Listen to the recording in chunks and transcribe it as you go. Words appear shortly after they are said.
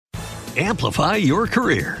Amplify your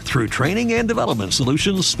career through training and development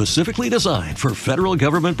solutions specifically designed for federal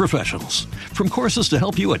government professionals. From courses to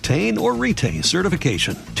help you attain or retain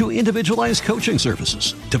certification, to individualized coaching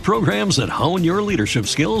services, to programs that hone your leadership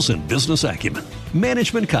skills and business acumen,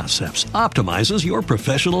 Management Concepts optimizes your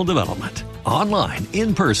professional development. Online,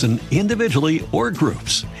 in person, individually, or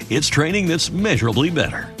groups, it's training that's measurably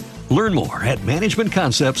better. Learn more at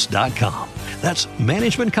managementconcepts.com. That's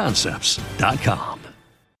managementconcepts.com.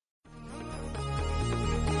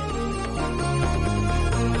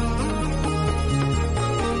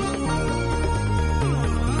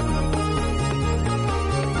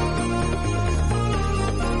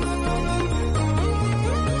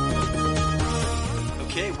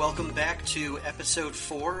 Welcome back to episode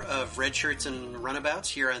 4 of Red Shirts and Runabouts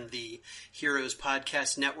here on the Heroes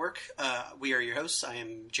Podcast Network. We are your hosts. I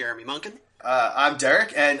am Jeremy Munkin. I'm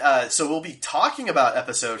Derek, and so we'll be talking about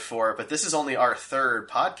episode 4, but this is only our third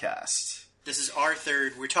podcast. This is our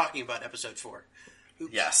third. We're talking about episode 4.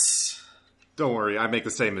 Oops. Yes. Don't worry, I make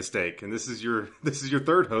the same mistake, and this is your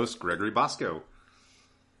third host, Gregory Bosco.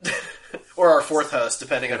 Or our fourth host,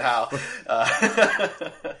 depending on how.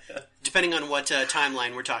 Depending on what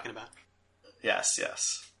timeline we're talking about. Yes,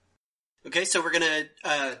 yes. Okay, so we're going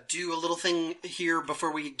to do a little thing here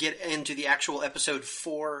before we get into the actual episode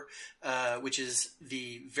 4, which is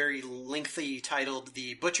the very lengthy titled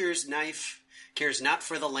The Butcher's Knife Cares Not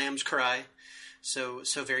for the Lamb's Cry. So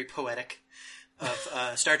very poetic of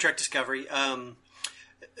Star Trek Discovery.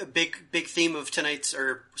 A big theme of tonight's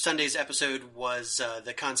or Sunday's episode was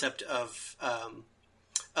the concept of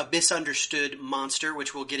a misunderstood monster,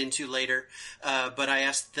 which we'll get into later. But I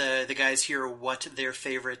asked the guys here what their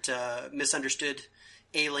favorite misunderstood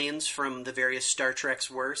aliens from the various Star Treks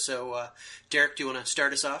were. So, Derek, do you want to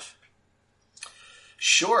start us off?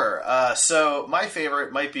 Sure. So my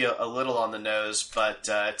favorite might be a little on the nose, but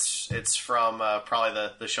it's from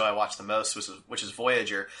probably the show I watch the most, which is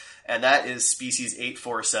Voyager, and that is Species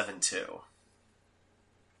 8472.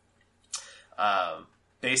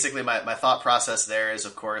 Basically, my thought process there is,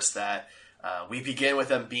 of course, that we begin with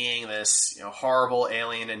them being this horrible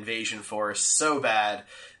alien invasion force so bad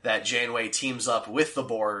that Janeway teams up with the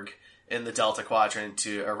Borg in the Delta Quadrant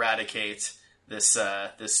to eradicate this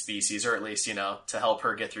species, or at least to help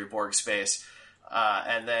her get through Borg space.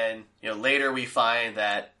 And then later we find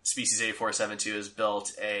that Species 8472 has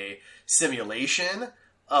built a simulation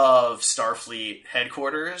of Starfleet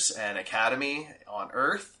headquarters and academy on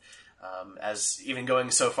Earth. As even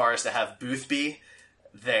going so far as to have Boothby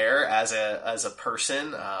there as a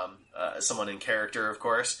person, someone in character, of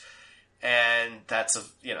course, and that's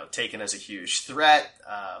taken as a huge threat.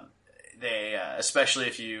 They, especially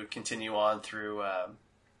if you continue on through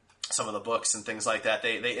some of the books and things like that,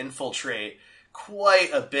 they infiltrate quite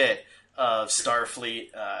a bit of Starfleet.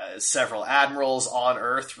 Several admirals on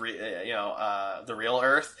Earth, the real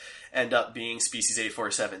Earth, end up being Species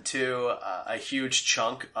 8472, a huge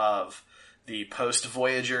chunk of the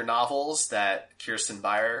post-Voyager novels that Kirsten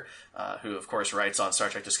Beyer, who of course writes on Star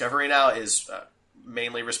Trek Discovery now, is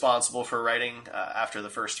mainly responsible for writing. After the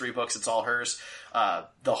first 3 books, it's all hers.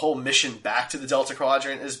 The whole mission back to the Delta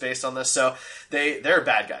Quadrant is based on this, so they're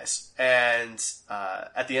bad guys. And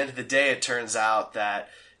at the end of the day, it turns out that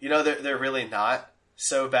they're really not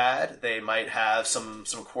so bad. They might have some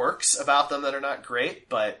quirks about them that are not great,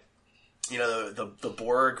 but the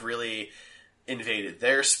Borg really invaded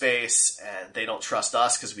their space, and they don't trust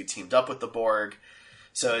us because we teamed up with the Borg.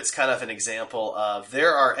 So it's kind of an example of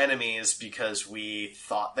they're our enemies because we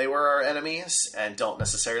thought they were our enemies and don't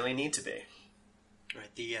necessarily need to be.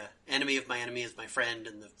 Right. The enemy of my enemy is my friend,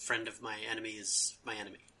 and the friend of my enemy is my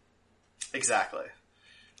enemy. Exactly.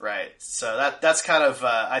 Right. So that's kind of,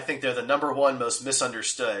 I think they're the number one most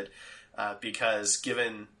misunderstood because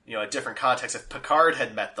given, a different context, if Picard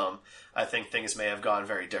had met them, I think things may have gone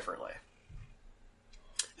very differently.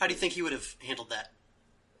 How do you think he would have handled that?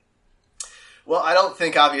 Well, I don't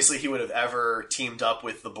think, obviously, he would have ever teamed up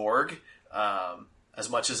with the Borg. As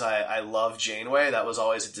much as I love Janeway, that was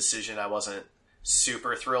always a decision I wasn't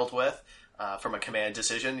super thrilled with from a command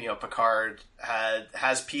decision. Picard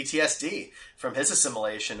has PTSD from his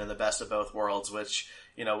assimilation in the Best of Both Worlds, which,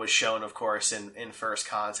 was shown, of course, in First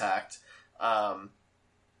Contact.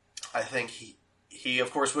 I think he,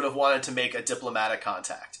 of course, would have wanted to make a diplomatic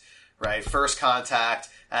contact, right? First Contact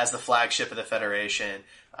as the flagship of the Federation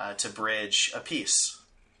to bridge a peace.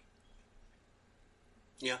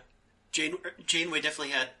 Yeah. Janeway definitely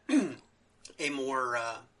had a more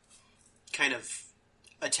kind of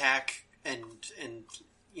attack and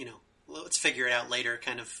let's figure it out later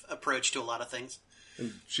kind of approach to a lot of things.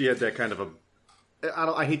 And she had that kind of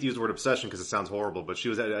I hate to use the word obsession because it sounds horrible, but she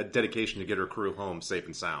was a dedication to get her crew home safe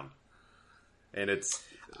and sound. And it's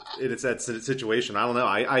that situation. I don't know.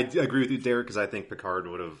 I agree with you, Derek, because I think Picard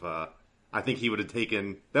would have. I think he would have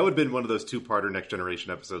taken. That would have been one of those two-parter Next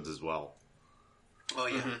Generation episodes as well. Oh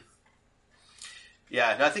yeah. Mm-hmm.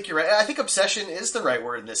 Yeah, no, I think you're right. I think obsession is the right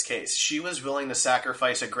word in this case. She was willing to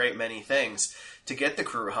sacrifice a great many things to get the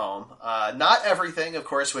crew home. Not everything, of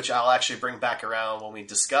course, which I'll actually bring back around when we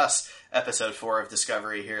discuss Episode 4 of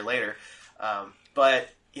Discovery here later. But,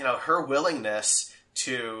 her willingness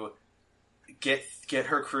to get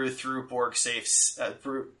her crew through Borg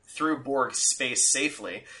through Borg space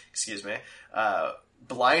safely,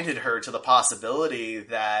 blinded her to the possibility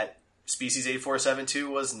that Species 8472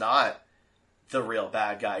 was not the real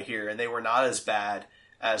bad guy here, and they were not as bad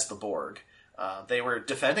as the Borg. They were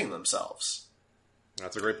defending themselves.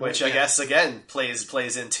 That's a great point. Which I guess, again,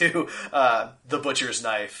 plays into the butcher's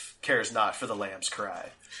knife cares not for the lamb's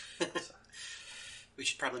cry. We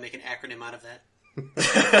should probably make an acronym out of that.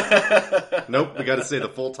 Nope, we got to say the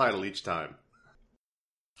full title each time.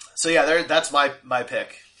 So yeah, that's my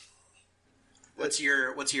pick. What's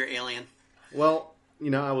your alien? Well,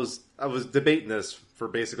 I was debating this for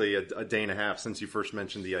basically a day and a half since you first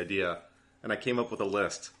mentioned the idea, and I came up with a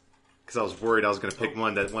list because I was worried I was going to pick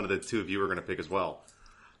one that one of the two of you were going to pick as well.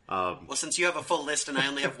 Well, since you have a full list and I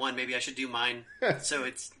only have one, maybe I should do mine so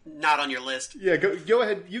it's not on your list. Yeah, go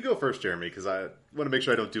ahead. You go first, Jeremy, because I want to make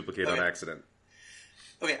sure I don't duplicate on accident.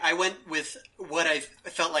 Okay, I went with what I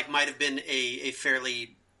felt like might have been a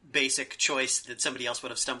fairly basic choice that somebody else would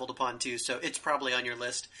have stumbled upon too, so it's probably on your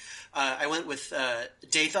list. I went with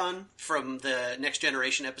Dathon from the Next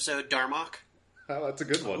Generation episode, Darmok. Oh, that's a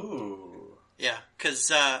good one. Ooh. Yeah,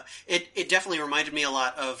 because it definitely reminded me a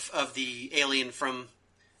lot of the alien from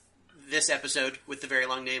this episode with the very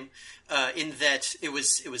long name, in that it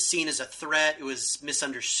was seen as a threat, it was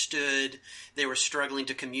misunderstood, they were struggling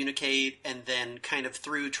to communicate, and then kind of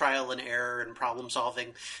through trial and error and problem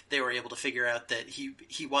solving, they were able to figure out that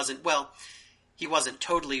he wasn't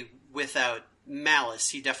totally without malice.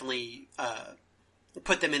 He definitely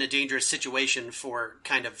put them in a dangerous situation for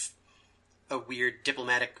kind of a weird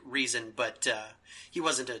diplomatic reason, but he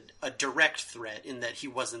wasn't a direct threat in that he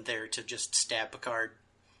wasn't there to just stab Picard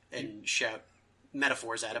and shout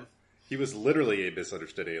metaphors at him. He was literally a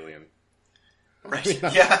misunderstood alien. Right.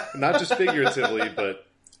 Not just figuratively, but...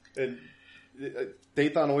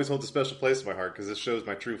 Dathon always holds a special place in my heart because this shows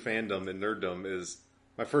my true fandom and nerddom is...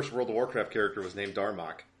 My first World of Warcraft character was named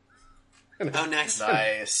Darmok. Oh, nice.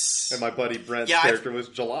 Nice. And my buddy Brent's character was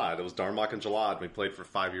Jalad. It was Darmok and Jalad. We played for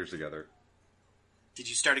 5 years together. Did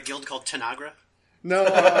you start a guild called Tanagra? No,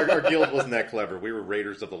 our guild wasn't that clever. We were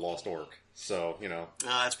Raiders of the Lost Orc. So, Oh,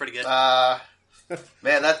 that's pretty good.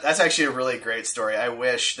 Man, that's actually a really great story. I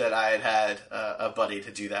wish that I had a buddy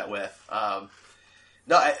to do that with.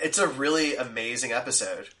 No, it's a really amazing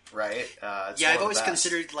episode, right? I've always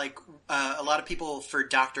considered, a lot of people for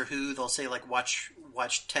Doctor Who, they'll say,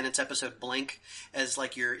 watch Tennant's episode Blink as,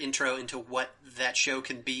 your intro into what that show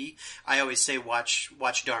can be. I always say watch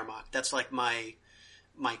Darmok. That's, my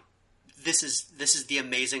this is the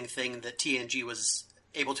amazing thing that TNG was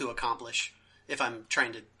able to accomplish if I'm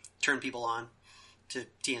trying to turn people on to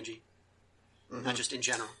TNG. Mm-hmm. Not just in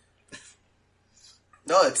general.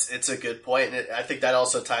 No, it's a good point, and I think that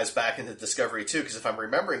also ties back into Discovery too. Because if I'm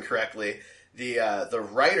remembering correctly, the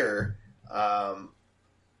writer of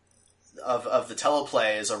the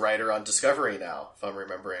teleplay is a writer on Discovery now. If I'm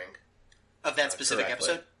remembering of that specific correctly.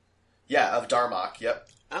 episode, yeah, of Darmok. Yep.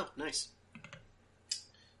 Oh, nice.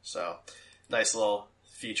 So, nice little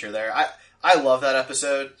feature there. I love that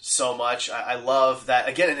episode so much. I love that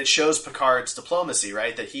again, and it shows Picard's diplomacy,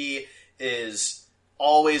 right? That he is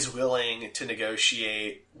always willing to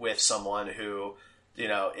negotiate with someone who,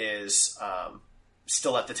 is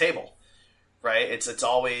still at the table, right? It's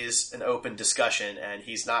always an open discussion, and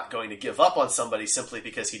he's not going to give up on somebody simply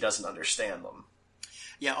because he doesn't understand them.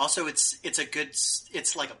 Yeah. Also, it's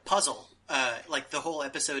like a puzzle. The whole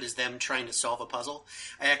episode is them trying to solve a puzzle.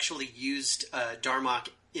 I actually used Darmok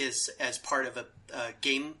as part of a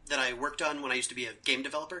game that I worked on when I used to be a game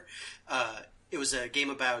developer. It was a game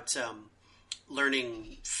about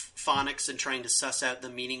learning phonics and trying to suss out the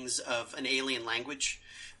meanings of an alien language.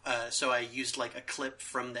 So I used a clip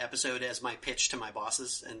from the episode as my pitch to my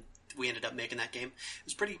bosses, and we ended up making that game.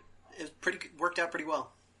 It worked out pretty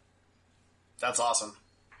well. That's awesome.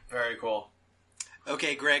 Very cool.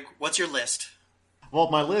 Okay, Greg, what's your list?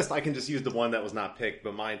 Well, my list, I can just use the one that was not picked,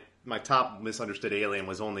 but my top misunderstood alien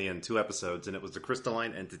was only in 2 episodes, and it was the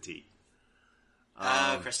Crystalline Entity.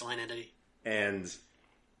 Crystalline Entity. And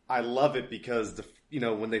I love it because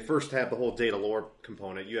when they first have the whole data lore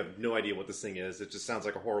component, you have no idea what this thing is. It just sounds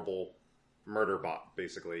like a horrible murder bot,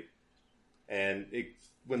 basically. And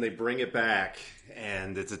when they bring it back,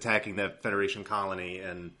 and it's attacking that Federation colony,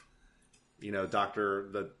 and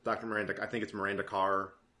Dr. Miranda, I think it's Miranda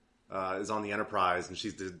Carr, is on the Enterprise, and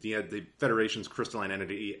she's the Federation's crystalline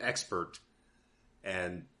entity expert,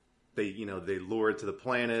 and they lure it to the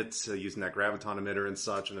planet using that graviton emitter and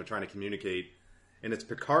such, and they're trying to communicate. And it's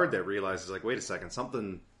Picard that realizes, like, wait a second,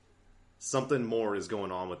 something more is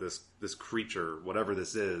going on with this creature, whatever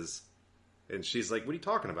this is. And she's like, what are you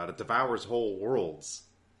talking about? It devours whole worlds.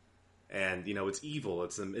 And, it's evil.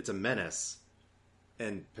 It's a menace.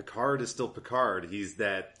 And Picard is still Picard. He's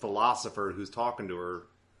that philosopher who's talking to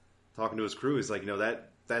his crew. He's like,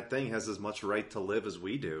 that thing has as much right to live as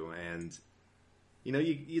we do. And,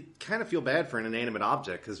 you kind of feel bad for an inanimate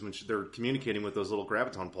object, because when they're communicating with those little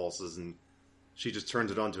graviton pulses, and she just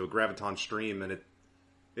turns it onto a graviton stream, and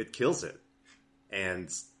it kills it.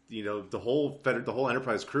 And, the whole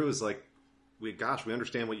Enterprise crew is like, we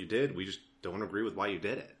understand what you did. We just don't agree with why you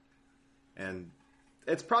did it. And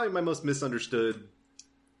it's probably my most misunderstood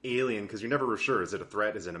alien, because you're never sure. Is it a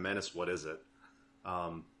threat? Is it a menace? What is it?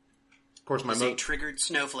 Of course, my most triggered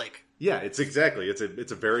snowflake. Yeah, it's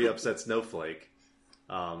a very upset snowflake.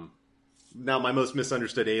 Now, my most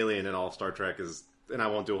misunderstood alien in all of Star Trek is, and I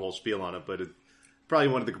won't do a whole spiel on it, but probably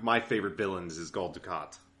one of my favorite villains is Gul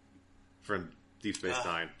Dukat from Deep Space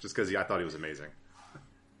Nine, just because I thought he was amazing.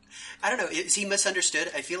 I don't know. Is he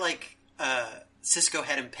misunderstood? I feel like Sisko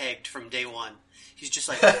had him pegged from day one. He's just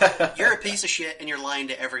like, you're a piece of shit and you're lying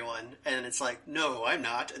to everyone. And it's like, no, I'm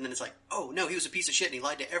not. And then it's like, oh, no, he was a piece of shit and he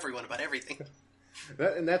lied to everyone about everything.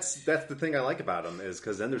 That's the thing I like about him, is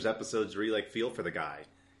because then there's episodes where you feel for the guy.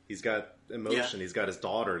 He's got emotion. Yeah. He's got his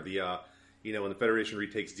daughter. When the Federation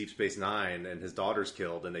retakes Deep Space Nine and his daughter's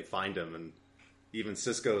killed and they find him, and even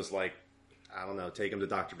Sisko's like, I don't know, take him to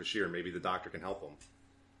Dr. Bashir. Maybe the doctor can help him.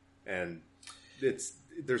 And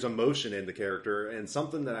there's emotion in the character, and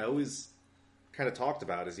something that I always kind of talked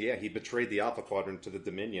about is, he betrayed the Alpha Quadrant to the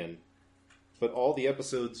Dominion. But all the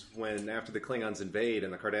episodes when, after the Klingons invade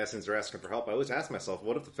and the Cardassians are asking for help, I always ask myself,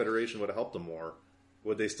 what if the Federation would have helped them more?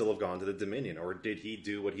 Would they still have gone to the Dominion? Or did he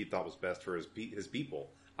do what he thought was best for his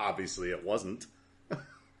people? Obviously it wasn't.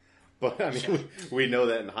 But, I mean, we know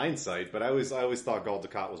that in hindsight. But I always thought Gul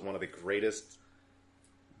Dukat was one of the greatest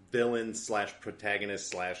villain /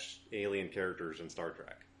 protagonist / alien characters in Star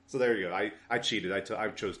Trek. So there you go. I cheated. I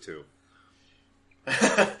chose 2.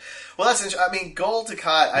 Well, that's interesting. I mean, Gul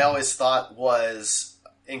Dukat, I always thought was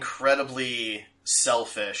incredibly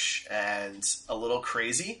selfish and a little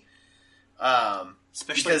crazy.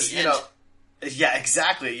 Especially because, yeah,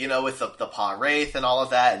 exactly. With the Pa Wraith and all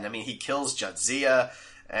of that. And I mean, he kills Jadzia,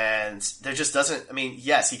 and there just doesn't, I mean,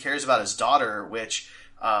 yes, he cares about his daughter, which,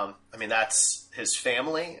 that's his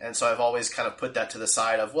family. And so I've always kind of put that to the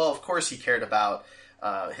side of, well, of course he cared about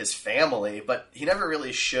his family, but he never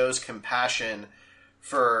really shows compassion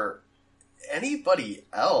for anybody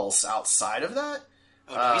else outside of that.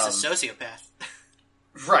 Oh, no, he's a sociopath.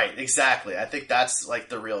 Right, exactly. I think that's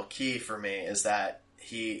the real key for me, is that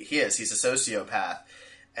he's a sociopath.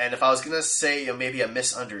 And if I was going to say maybe a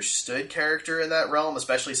misunderstood character in that realm,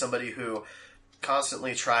 especially somebody who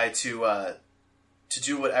constantly tried to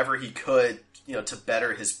do whatever he could, to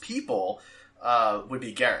better his people, would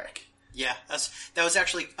be Garak. Yeah, that was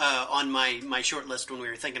actually on my short list when we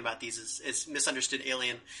were thinking about these. Is misunderstood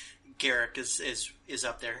alien. Garak is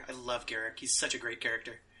up there. I love Garak. He's such a great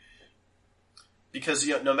character. Because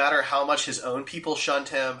no matter how much his own people shunned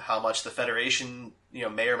him, how much the Federation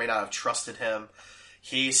may or may not have trusted him,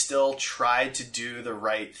 he still tried to do the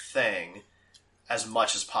right thing as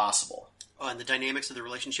much as possible. Oh, and the dynamics of the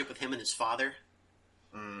relationship with him and his father.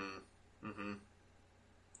 Mm-hmm.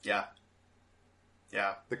 Yeah.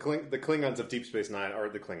 Yeah. The Klingons of Deep Space Nine, or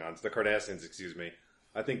the Cardassians, excuse me,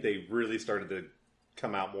 I think they really started to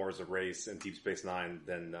come out more as a race in Deep Space Nine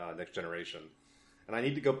than Next Generation. And I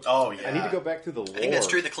need to go. Oh yeah. I need to go back to the lore. I think that's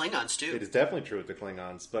true of the Klingons too. It is definitely true with the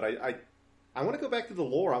Klingons, but I want to go back to the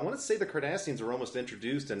lore. I want to say the Cardassians were almost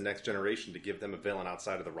introduced in Next Generation to give them a villain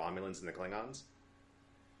outside of the Romulans and the Klingons.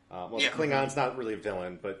 The Klingons not really a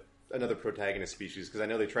villain, but another protagonist species, because I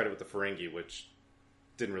know they tried it with the Ferengi, which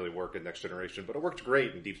didn't really work in Next Generation, but it worked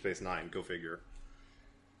great in Deep Space Nine. Go figure.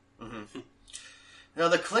 Mm-hmm. Now,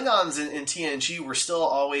 the Klingons in TNG were still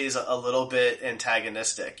always a little bit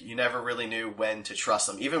antagonistic. You never really knew when to trust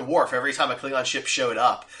them. Even Worf, every time a Klingon ship showed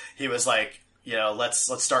up, he was like,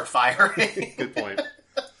 let's start firing. Good point.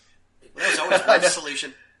 There's always one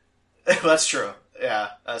solution. That's true.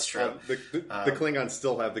 Yeah, that's true. The Klingons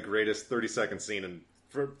still have the greatest 30-second scene in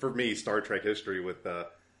for me, Star Trek history with the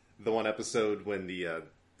one episode when the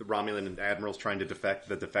Romulan admiral's trying to defect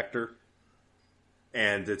the defector.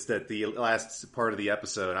 And it's that the last part of the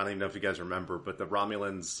episode, I don't even know if you guys remember, but the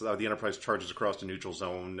Romulans, the Enterprise charges across the neutral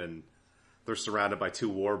zone, and they're surrounded by 2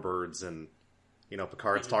 warbirds, and,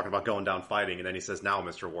 Picard's talking about going down fighting, and then he says, now,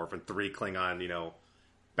 Mr. Worf, and 3 Klingon,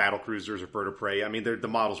 battle cruisers or bird of prey. I mean, the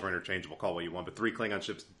models were interchangeable, call what you want, but 3 Klingon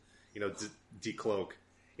ships, decloak.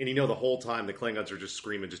 And the whole time the Klingons are just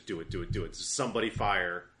screaming, just do it, do it, do it. Just somebody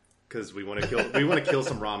fire, because we want to kill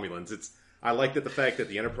some Romulans. I like the fact that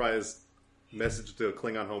the Enterprise message to a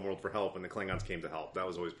Klingon homeworld for help, and the Klingons came to help. That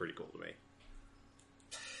was always pretty cool to me.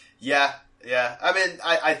 Yeah. I mean,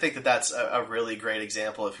 I think that's a really great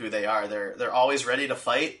example of who they are. They're always ready to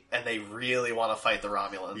fight, and they really want to fight the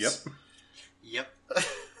Romulans. Yep.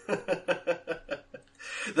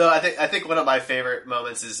 Though I think one of my favorite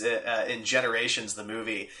moments is in Generations, the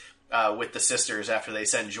movie, with the sisters after they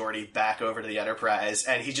send Geordi back over to the Enterprise,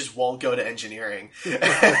 and he just won't go to engineering.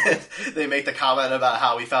 They make the comment about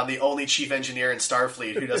how we found the only chief engineer in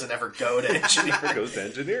Starfleet who doesn't ever go to engineering. Never goes to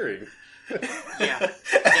engineering. Yeah.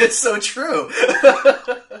 It's so true.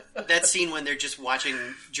 That scene when they're just watching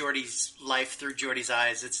Geordi's life through Geordi's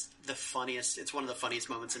eyes, it's the funniest. It's one of the funniest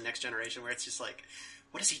moments in Next Generation, where it's just like,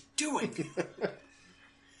 what is he doing?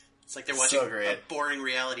 It's like they're watching a boring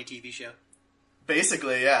reality TV show.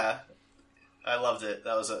 Basically, yeah. I loved it.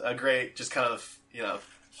 That was a great, just kind of,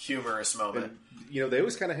 humorous moment. And, they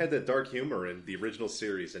always kind of had that dark humor in the original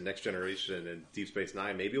series and Next Generation and Deep Space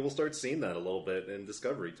Nine. Maybe we'll start seeing that a little bit in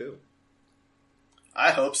Discovery, too.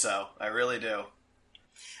 I hope so. I really do.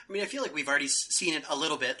 I mean, I feel like we've already seen it a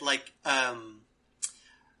little bit. Like,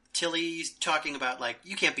 Tilly's talking about, like,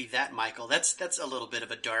 you can't be that, Michael. That's a little bit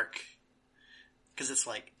of a dark... Because it's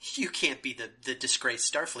like, you can't be the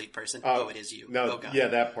disgraced Starfleet person. It is you. No, yeah,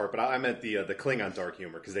 that part. But I meant the Klingon dark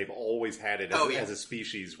humor, because they've always had it as a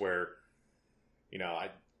species where, I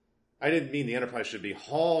didn't mean the Enterprise should be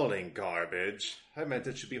hauling garbage. I meant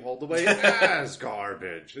it should be hauled away as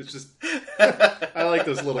garbage. It's just, I like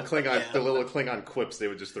those little Klingon, the little Klingon quips they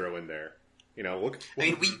would just throw in there. Look. I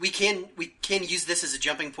mean, we can use this as a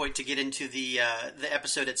jumping point to get into the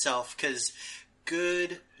episode itself, because.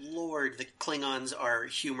 Good Lord, the Klingons are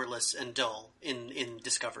humorless and dull in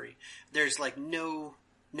Discovery. There's like no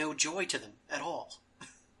joy to them at all.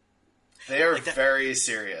 They are very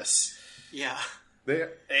serious. Yeah.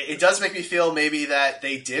 It does make me feel maybe that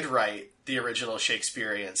they did write the original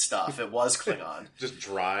Shakespearean stuff. It was Klingon. Just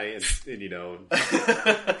dry and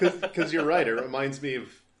because you're right. It reminds me of,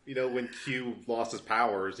 when Q lost his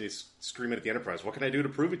powers and he's screaming at the Enterprise, what can I do to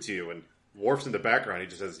prove it to you? And Worf's in the background. He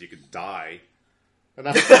just says, you could die. And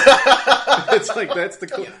it's like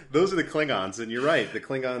those are the Klingons, and you're right. The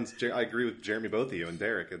Klingons. I agree with Jeremy, both of you, and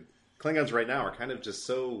Derek. And Klingons right now are kind of just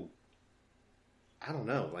so, I don't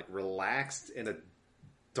know, like relaxed in a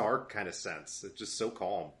dark kind of sense. It's just so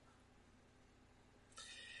calm.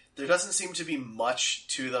 There doesn't seem to be much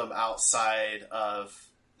to them outside of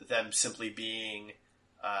them simply being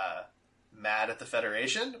mad at the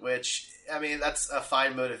Federation, which, I mean, that's a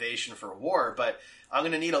fine motivation for war, but I'm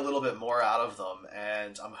going to need a little bit more out of them,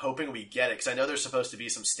 and I'm hoping we get it, because I know there's supposed to be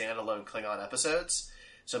some standalone Klingon episodes,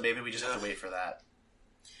 so maybe we just have to wait for that.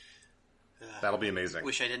 That'll be amazing.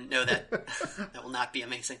 Wish I didn't know that. That will not be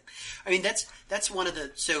amazing. I mean, that's one of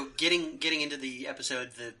the... So getting into the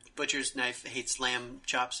episode, the butcher's knife hates lamb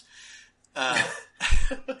chops.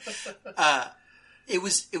 It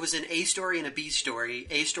was an A story and a B story.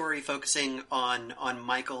 A story focusing on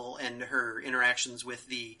Michael and her interactions with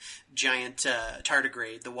the giant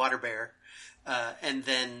tardigrade, the water bear, and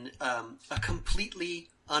then a completely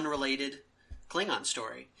unrelated Klingon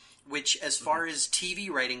story. Which, as far as TV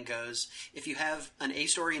writing goes, if you have an A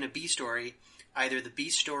story and a B story, either the B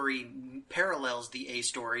story parallels the A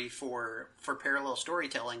story for parallel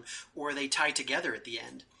storytelling, or they tie together at the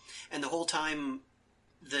end. And the whole time,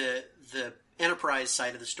 the Enterprise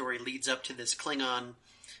side of the story leads up to this Klingon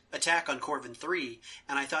attack on Corvin 3,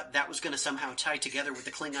 and I thought that was going to somehow tie together with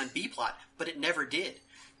the Klingon B plot, but it never did.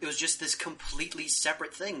 It was just this completely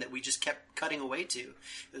separate thing that we just kept cutting away to.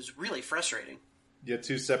 It was really frustrating. Yeah,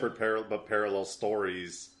 two separate but parallel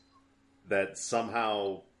stories that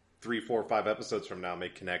somehow 3, 4, 5 episodes from now may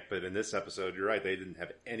connect, but in this episode, you're right, they didn't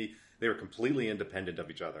have any... They were completely independent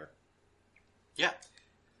of each other. Yeah.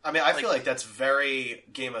 I mean, I feel like that's very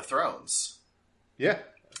Game of Thrones. Yeah.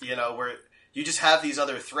 Where you just have these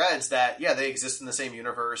other threads that, yeah, they exist in the same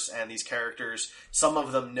universe, and these characters, some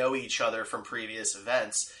of them know each other from previous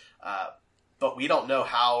events, but we don't know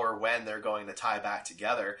how or when they're going to tie back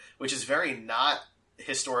together, which is very not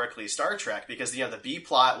historically Star Trek, because the B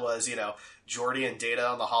plot was Geordi and Data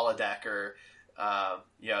on the holodeck, or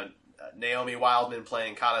Naomi Wildman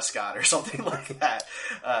playing Kata Scott or something like that.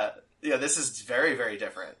 This is very, very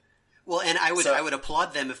different. Well, and I would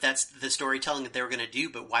applaud them if that's the storytelling that they were going to do,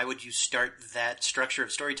 but why would you start that structure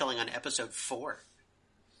of storytelling on episode 4?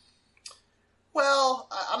 Well,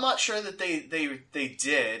 I'm not sure that they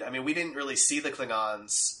did. I mean, we didn't really see the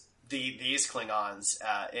Klingons, these Klingons,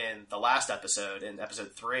 in the last episode, in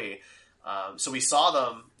episode 3. So we saw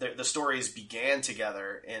them, the stories began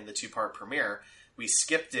together in the 2-part premiere. We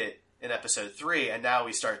skipped it in episode 3, and now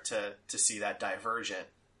we start to see that divergence.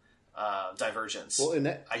 Well,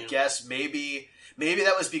 I guess maybe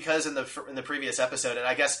that was because in the previous episode, and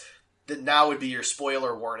I guess that now would be your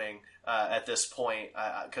spoiler warning at this point,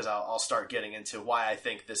 because I'll start getting into why I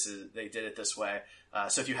think they did it this way.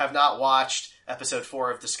 So if you have not watched episode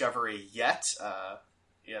 4 of Discovery yet,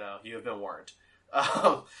 you have been warned.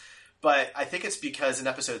 But I think it's because in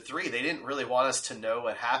episode 3 they didn't really want us to know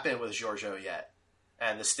what happened with Georgiou yet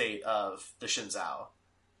and the state of the Shinzao.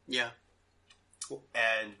 Yeah.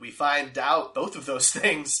 And we find out both of those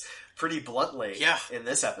things pretty bluntly in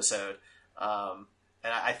this episode.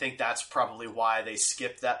 And I think that's probably why they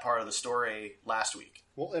skipped that part of the story last week.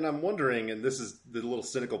 Well, and I'm wondering, and this is the little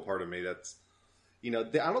cynical part of me, that's, I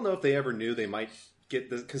don't know if they ever knew they might get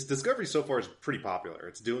this, because Discovery so far is pretty popular.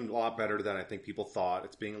 It's doing a lot better than I think people thought.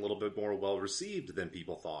 It's being a little bit more well-received than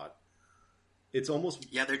people thought. It's almost...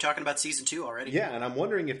 Yeah, they're talking about season 2 already. Yeah, and I'm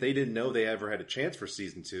wondering if they didn't know they ever had a chance for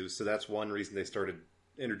season 2, so that's one reason they started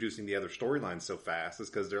introducing the other storylines so fast, is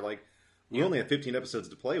because they're like, we only have 15 episodes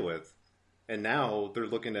to play with. And now they're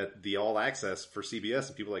looking at the all access for CBS,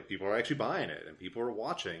 and people are actually buying it, and people are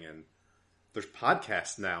watching, and there's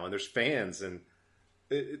podcasts now, and there's fans, and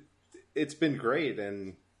it's been great.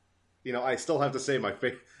 And I still have to say my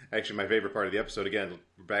favorite part of the episode, again,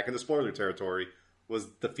 back in the spoiler territory, was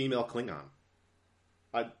the female Klingon.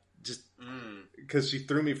 I just because she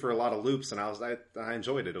threw me for a lot of loops, and I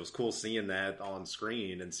enjoyed it. It was cool seeing that on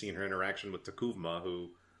screen and seeing her interaction with Takuvma, who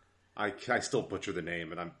I still butcher the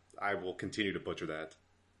name, and I will continue to butcher that.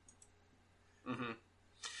 Mm-hmm.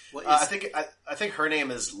 I think her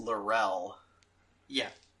name is L'Rell. Yeah,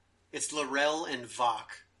 it's L'Rell and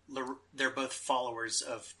Vok. They're both followers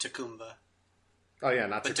of Takumba. Oh yeah,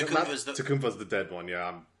 Takumba's the dead one.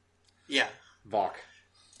 Yeah, yeah, Vok.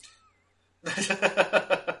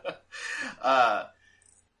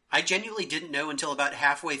 I genuinely didn't know until about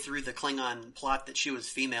halfway through the Klingon plot that she was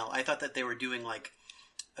female. I thought that they were doing like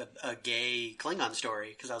a gay Klingon story,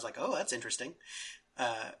 because I was like, oh, that's interesting.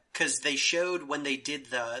 Because they showed when they did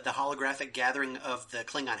the holographic gathering of the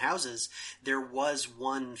Klingon houses, there was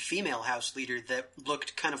one female house leader that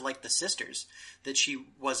looked kind of like the sisters. That she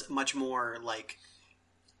was much more like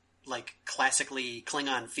classically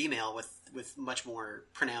Klingon female with much more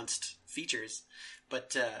pronounced features.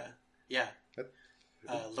 But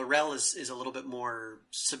L'Rell is a little bit more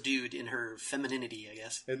subdued in her femininity, I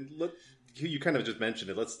guess. And look, you kind of just mentioned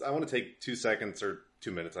it. I want to take 2 seconds or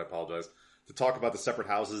 2 minutes, I apologize, to talk about the separate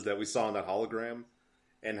houses that we saw in that hologram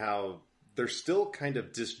and how they're still kind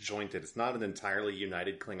of disjointed. It's not an entirely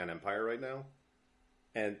united Klingon Empire right now.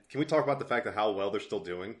 And can we talk about the fact that how well they're still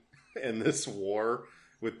doing in this war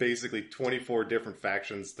with basically 24 different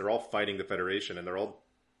factions? They're all fighting the Federation, and they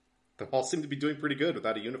all seem to be doing pretty good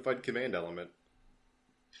without a unified command element.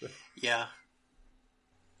 Yeah.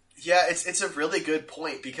 Yeah, it's a really good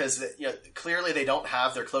point, because clearly they don't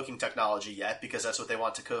have their cloaking technology yet, because that's what they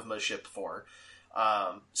want Takuvma's ship for.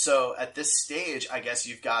 So at this stage, I guess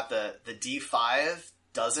you've got the D5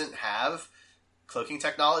 doesn't have cloaking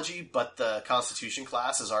technology, but the Constitution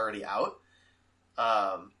class is already out.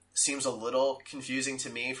 Seems a little confusing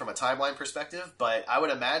to me from a timeline perspective, but I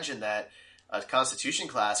would imagine that a Constitution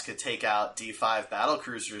class could take out D5 battle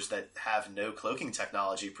cruisers that have no cloaking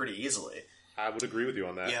technology pretty easily. I would agree with you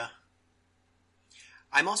on that. Yeah.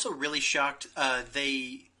 I'm also really shocked.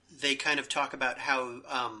 They kind of talk about how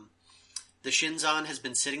the Shinzon has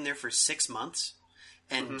been sitting there for 6 months,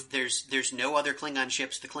 and there's no other Klingon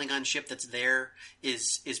ships. The Klingon ship that's there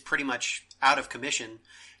is pretty much out of commission.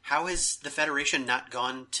 How has the Federation not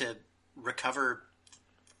gone to recover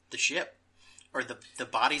the ship or the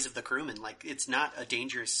bodies of the crewmen? Like, it's not a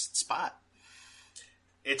dangerous spot.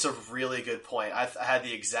 It's a really good point. I had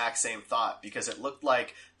the exact same thought, because it looked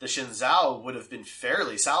like the Shinzao would have been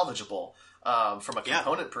fairly salvageable from a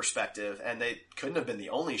component perspective, and they couldn't have been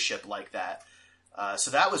the only ship like that.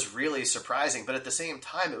 So that was really surprising. But at the same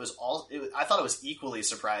time, I thought it was equally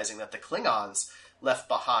surprising that the Klingons left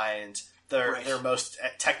behind their most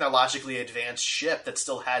technologically advanced ship that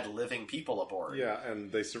still had living people aboard. Yeah,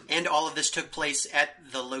 and and all of this took place at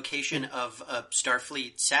the location of a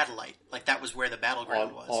Starfleet satellite. Like that was where the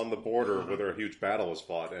battleground was on the border where a huge battle was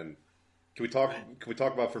fought. And can we talk? Right. Can we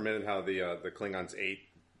talk about for a minute how the Klingons ate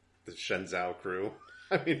the Shenzhou crew?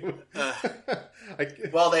 I mean,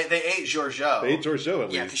 well, they ate Georgiou. They ate Georgiou at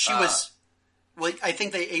least. Yeah, because she was. Well, I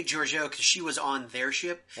think they ate Georgiou because she was on their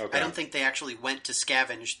ship. Okay. I don't think they actually went to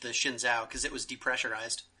scavenge the Shenzhou because it was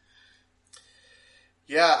depressurized.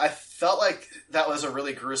 Yeah, I felt like that was a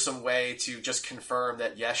really gruesome way to just confirm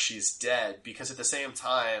that, yes, she's dead. Because at the same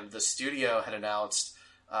time, the studio had announced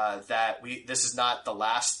that this is not the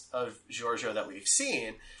last of Georgiou that we've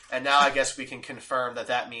seen. And now I guess we can confirm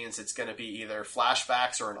that means it's going to be either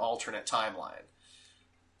flashbacks or an alternate timeline.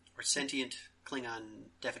 Or sentient Klingon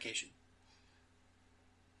defecation.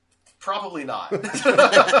 Probably not.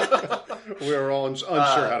 We are all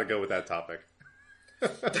unsure how to go with that topic.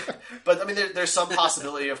 But, I mean, there's some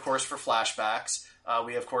possibility, of course, for flashbacks.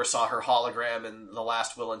 We, of course, saw her hologram in The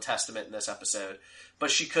Last Will and Testament in this episode. But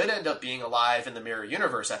she could end up being alive in the Mirror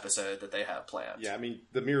Universe episode that they have planned. Yeah, I mean,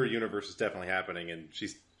 the Mirror Universe is definitely happening, and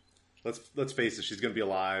she's... Let's face it, she's going to be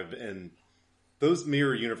alive, and those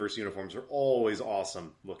Mirror Universe uniforms are always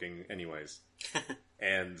awesome looking anyways.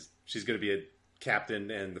 And she's going to be a captain,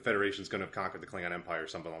 and the Federation's going to have conquered the Klingon Empire,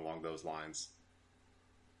 something along those lines.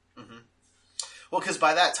 Mm-hmm. Well, because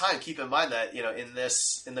by that time, keep in mind that, you know, in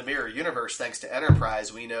the Mirror Universe, thanks to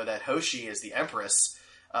Enterprise, we know that Hoshi is the Empress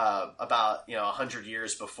about, 100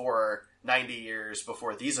 years before, 90 years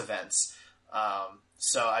before these events.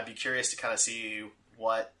 So I'd be curious to kind of see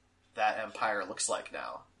what that empire looks like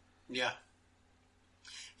now. Yeah.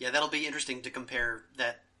 Yeah, that'll be interesting to compare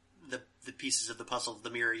the pieces of the puzzle of the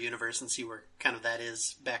Mirror Universe and see where kind of that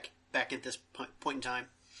is back at this point in time.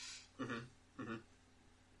 Mm-hmm.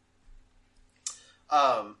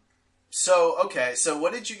 Mm-hmm. So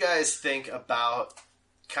what did you guys think about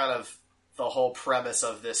kind of the whole premise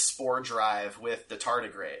of this spore drive with the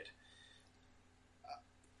tardigrade?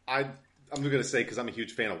 I'm going to say, because I'm a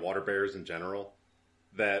huge fan of water bears in general,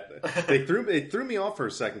 that they threw me off for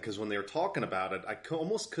a second, because when they were talking about it, I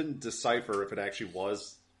almost couldn't decipher if it actually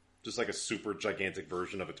was just like a super gigantic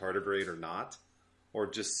version of a tardigrade or not,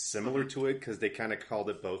 or just similar to it, because they kind of called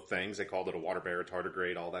it both things. They called it a water bear, a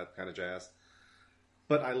tardigrade, all that kind of jazz.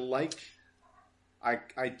 But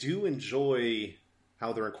I do enjoy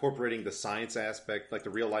how they're incorporating the science aspect, like the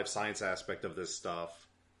real life science aspect of this stuff.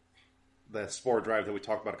 The spore drive that we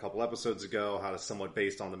talked about a couple episodes ago, how it's somewhat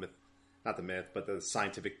based on the myth. Not the myth, but the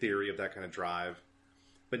scientific theory of that kind of drive.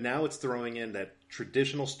 But now it's throwing in that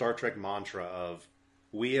traditional Star Trek mantra of,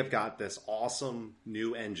 we have got this awesome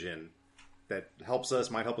new engine that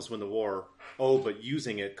might help us win the war. Oh, but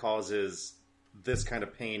using it causes this kind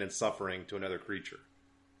of pain and suffering to another creature.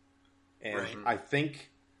 And right. I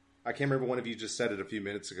can't remember, one of you just said it a few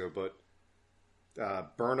minutes ago, but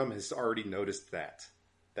Burnham has already noticed that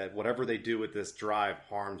whatever they do with this drive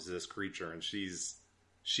harms this creature, and she's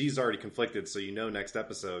already conflicted, so next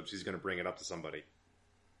episode she's going to bring it up to somebody.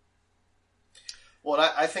 Well,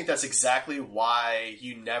 I think that's exactly why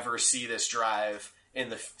you never see this drive in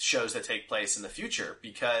the shows that take place in the future,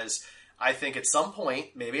 because I think at some point,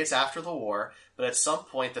 maybe it's after the war, but at some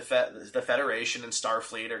point the Federation and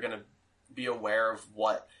Starfleet are going to be aware of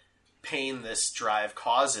what pain this drive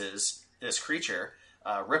causes this creature,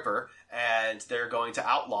 Ripper, and they're going to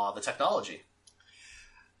outlaw the technology.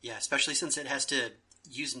 Yeah, especially since it has to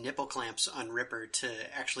use nipple clamps on Ripper to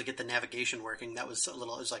actually get the navigation working. That was it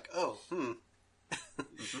was like, oh,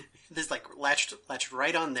 Mm-hmm. This like latched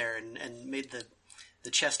right on there and made the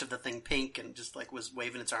chest of the thing pink and just like was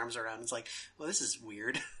waving its arms around. It's like, well, this is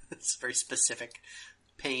weird. It's very specific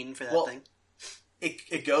pain for that thing.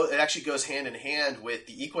 It actually goes hand in hand with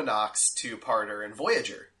the Equinox 2-parter in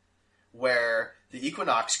Voyager, where the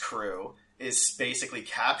Equinox crew is basically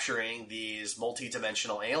capturing these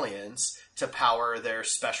multi-dimensional aliens to power their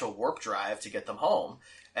special warp drive to get them home,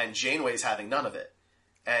 and Janeway's having none of it.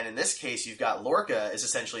 And in this case, you've got Lorca is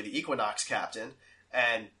essentially the Equinox captain,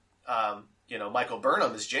 and Michael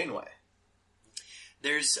Burnham is Janeway.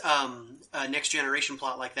 There's a Next Generation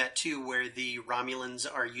plot like that too, where the Romulans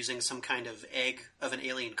are using some kind of egg of an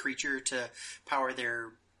alien creature to power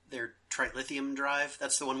their trilithium drive.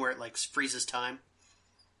 That's the one where it like freezes time.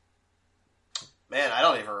 Man, I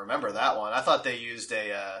don't even remember that one. I thought they used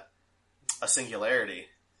a singularity.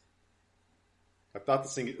 I thought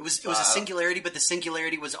it was a singularity, but the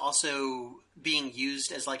singularity was also being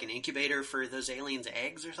used as like an incubator for those aliens'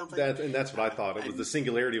 eggs or something. That's what I thought. It was the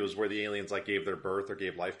singularity was where the aliens like gave their birth or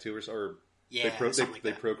gave life to, or yeah,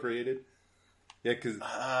 they procreated. Yeah, because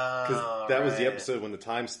Oh, that was the right. episode when the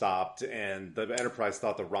time stopped and the Enterprise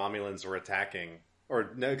thought the Romulans were attacking.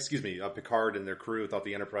 Or, no, excuse me, Picard and their crew thought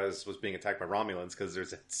the Enterprise was being attacked by Romulans because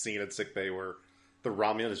there's a scene at sickbay where the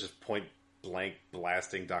Romulan is just point blank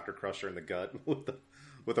blasting Dr. Crusher in the gut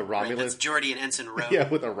with a Right, Romulan. that's Geordi and Ensign Rowe. Yeah,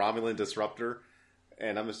 with a Romulan disruptor.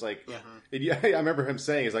 And I'm just like, and yeah, I remember him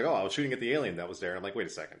saying, he's like, oh, I was shooting at the alien that was there. And I'm like, wait a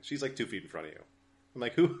second. She's like 2 feet in front of you. I'm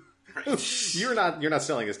like, who? You're not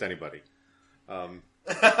selling this to anybody.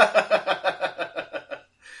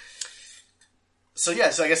 So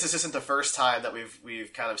I guess this isn't the first time that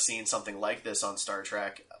we've kind of seen something like this on Star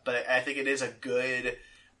Trek, but I think it is a good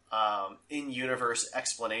in-universe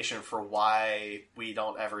explanation for why we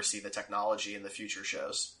don't ever see the technology in the future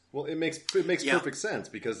shows. Well, it makes perfect sense,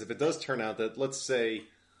 because if it does turn out that, let's say,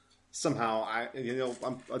 somehow,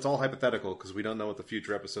 it's all hypothetical because we don't know what the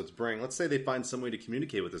future episodes bring. Let's say they find some way to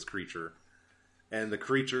communicate with this creature, and the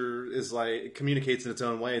creature is like communicates in its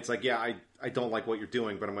own way. It's like, yeah, I don't like what you're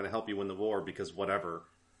doing, but I'm going to help you win the war because whatever.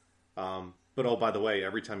 But oh, by the way,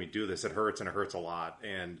 every time you do this, it hurts, and it hurts a lot.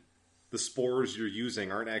 And the spores you're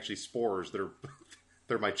using aren't actually spores;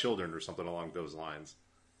 they're my children or something along those lines.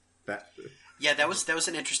 Yeah, that was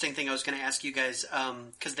an interesting thing I was going to ask you guys,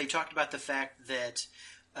 because they talked about the fact that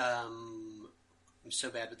I'm so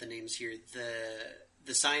bad with the names here.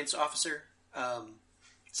 The science officer,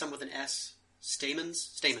 some with an S,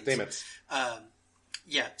 Stamens.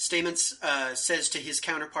 Yeah, Stamens says to his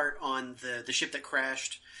counterpart on the ship that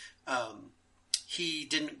crashed, he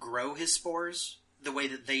didn't grow his spores the way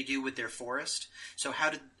that they do with their forest. So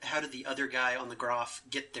how did the other guy on the Groff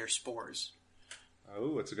get their spores?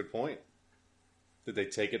 Oh, that's a good point. Did they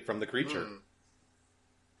take it from the creature?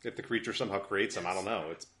 If the creature somehow creates them, I don't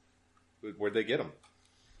know. Where'd they get them?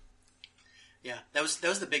 Yeah, that was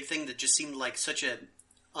the big thing that just seemed like such an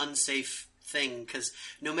unsafe thing, because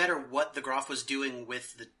no matter what the Groff was doing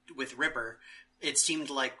with Ripper, it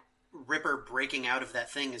seemed like Ripper breaking out of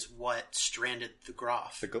that thing is what stranded the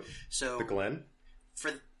Groff. The Glenn?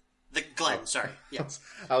 For the Glenn, sorry. Yeah.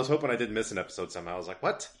 I was hoping I didn't miss an episode somehow. I was like,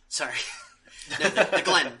 what? Sorry. No, the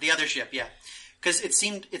Glenn, the other ship, yeah. Because it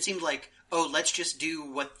seemed like, oh, let's just do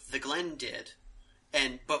what the Glenn did,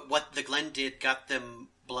 but what the Glenn did got them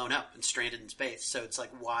blown up and stranded in space. So it's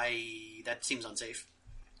like, why? That seems unsafe.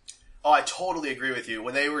 Oh, I totally agree with you.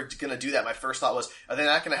 When they were going to do that, my first thought was, are they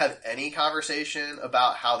not going to have any conversation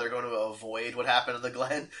about how they're going to avoid what happened to the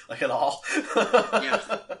Glenn, like at all? Yeah.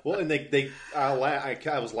 Well, and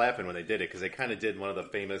I was laughing when they did it, because they kind of did one of the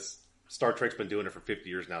famous, Star Trek's been doing it for 50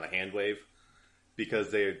 years now, the hand wave.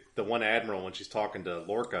 Because the one admiral, when she's talking to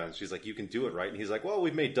Lorca, and she's like, you can do it, right? And he's like, well,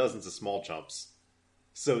 we've made dozens of small jumps.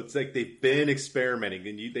 So it's like they've been experimenting,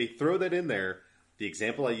 and they throw that in there. The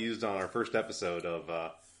example I used on our first episode of,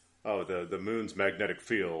 the moon's magnetic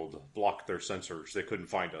field blocked their sensors. They couldn't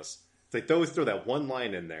find us. It's like they always throw that one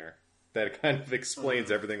line in there that kind of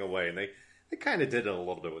explains everything away. And they kind of did it a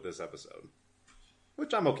little bit with this episode.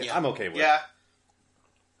 Which I'm okay. Yeah. I'm okay with. Yeah.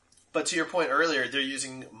 But to your point earlier, they're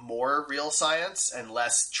using more real science and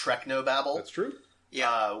less Treknobabble. That's true.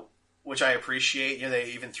 Yeah. Which I appreciate.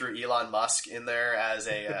 They even threw Elon Musk in there as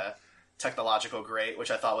a technological great, which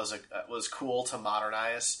I thought was cool to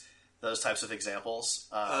modernize those types of examples.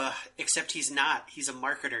 Except he's not. He's a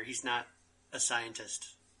marketer. He's not a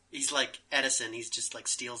scientist. He's like Edison. He's just like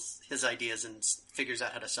steals his ideas and figures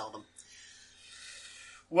out how to sell them.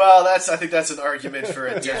 Well, I think that's an argument for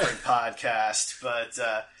a different podcast. But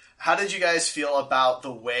how did you guys feel about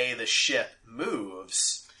the way the ship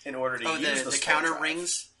moves in order to use the counter drive?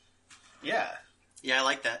 rings? Yeah. Yeah, I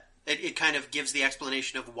like that. It kind of gives the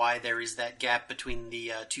explanation of why there is that gap between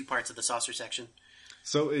the two parts of the saucer section.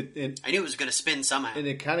 So I knew it was going to spin somehow. And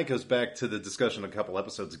it kind of goes back to the discussion a couple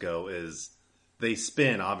episodes ago, is they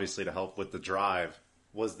spin, obviously, to help with the drive.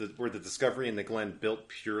 Were the Discovery and the Glenn built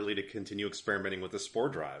purely to continue experimenting with the spore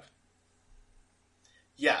drive?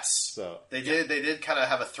 Yes. So They did kind of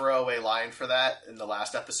have a throwaway line for that in the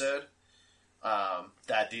last episode,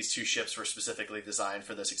 that these two ships were specifically designed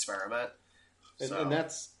for this experiment. And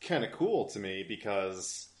that's kind of cool to me,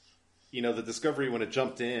 because, the Discovery, when it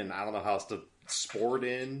jumped in, I don't know how else to spored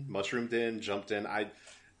in, mushroomed in, jumped in. I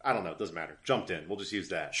don't know. It doesn't matter. Jumped in. We'll just use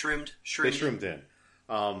that. Shroomed. They shroomed in.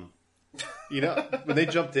 When they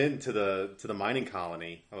jumped into the mining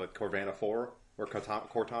colony, Corvana 4 or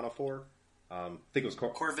Cortana 4, I think it was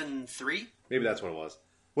Corvin 3? Maybe that's what it was.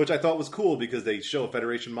 Which I thought was cool, because they show a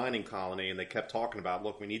Federation mining colony, and they kept talking about,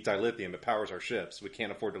 look, we need dilithium. It powers our ships. We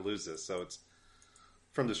can't afford to lose this. So it's,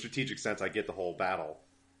 from the strategic sense, I get the whole battle.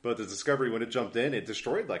 But the Discovery, when it jumped in, it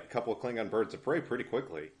destroyed like a couple of Klingon birds of prey pretty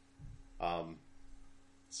quickly.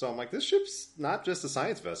 So I'm like, this ship's not just a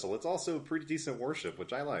science vessel; it's also a pretty decent warship,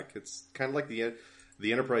 which I like. It's kind of like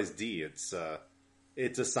the Enterprise D. It's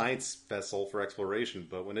a science vessel for exploration,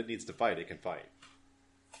 but when it needs to fight, it can fight.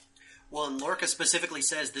 Well, and Lorca specifically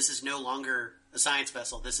says this is no longer a science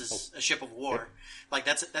vessel. This is a ship of war. Yep. Like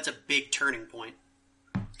that's a big turning point.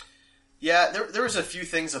 Yeah, there was a few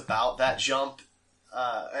things about that jump,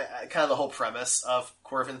 kind of the whole premise of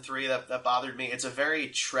Corvin 3 that bothered me. It's a very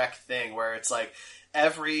Trek thing where it's like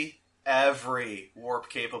every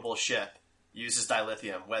warp-capable ship uses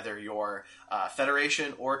dilithium, whether you're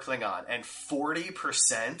Federation or Klingon, and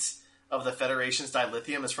 40% of the Federation's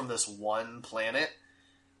dilithium is from this one planet.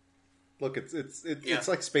 Look, it's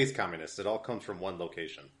like space communists. It all comes from one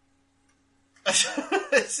location.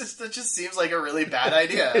 It just seems like a really bad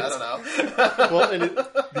idea. I don't know. Well, and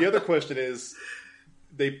the other question is,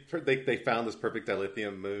 they found this perfect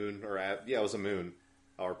dilithium moon, it was a moon,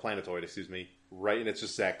 or planetoid, excuse me, right, and it's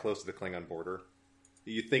just that close to the Klingon border.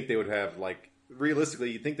 You'd think they would have,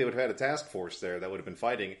 realistically, you'd think they would have had a task force there that would have been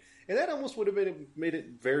fighting, and that almost would have made it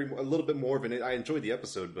a little bit more of an. I enjoyed the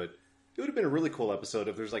episode, but it would have been a really cool episode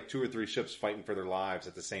if there's 2 or 3 ships fighting for their lives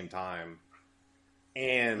at the same time.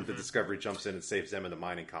 And the Discovery jumps in and saves them in the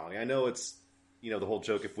mining colony. I know it's, the whole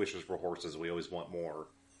joke, if wishes were horses, we always want more.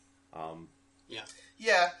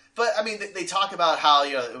 Yeah, but, I mean, they talk about how,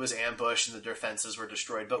 it was ambushed and the defenses were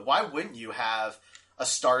destroyed, but why wouldn't you have a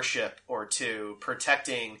starship or two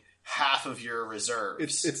protecting half of your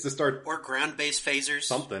reserves? It's the Star... Or ground-based phasers.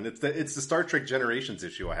 Something. It's the Star Trek Generations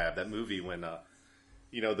issue I have, that movie when,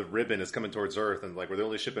 the ribbon is coming towards Earth and, we're the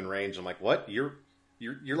only ship in range. I'm like, what? You're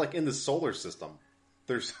in the solar system.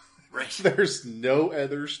 There's no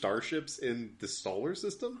other starships in the solar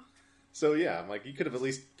system. So yeah, I'm like, you could have at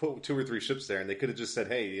least put 2 or 3 ships there, and they could have just said,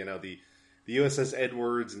 hey, the USS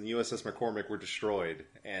Edwards and the USS McCormick were destroyed,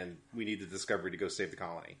 and we need the Discovery to go save the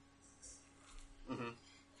colony. Mm-hmm.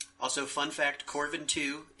 Also, fun fact, Corvin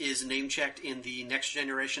 2 is name-checked in the Next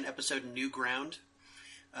Generation episode New Ground.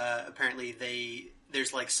 Apparently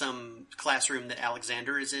there's some classroom that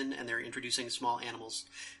Alexander is in, and they're introducing small animals,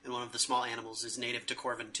 and one of the small animals is native to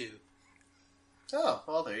Corvin 2. Oh,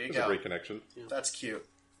 well, there you go. That's a great connection. Yeah. That's cute.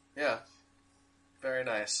 Yeah. Very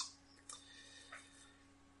nice.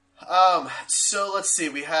 So let's see.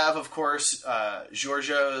 We have, of course,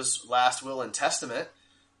 Georgiou's Last Will and Testament.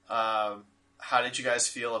 How did you guys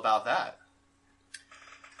feel about that?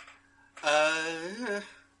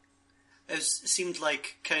 It seemed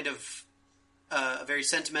like kind of a very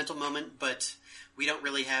sentimental moment, but we don't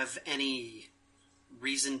really have any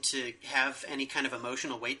reason to have any kind of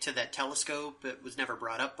emotional weight to that telescope. It was never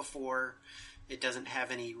brought up before. It doesn't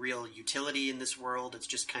have any real utility in this world. It's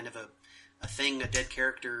just kind of a thing, a dead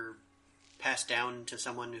character passed down to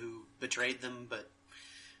someone who betrayed them. But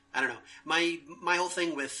I don't know. My whole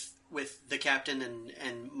thing with the captain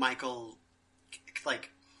and Michael,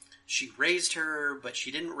 she raised her, but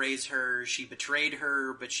she didn't raise her. She betrayed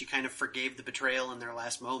her, but she kind of forgave the betrayal in their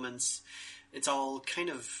last moments. It's all kind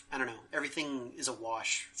of, I don't know, everything is a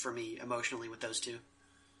wash for me emotionally with those two.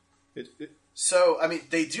 So, I mean,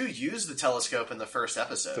 they do use the telescope in the first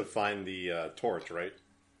episode. To find the torch, right?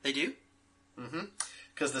 They do? Mm-hmm.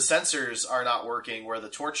 Because the sensors are not working where the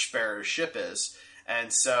Torchbearer's ship is.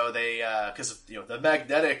 And so they, because of, the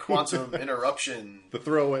magnetic quantum interruption. The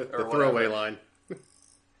throwaway line.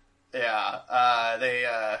 Yeah, they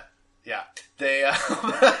they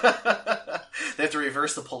have to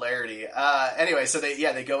reverse the polarity. Anyway, so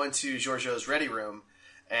they go into Georgiou's ready room,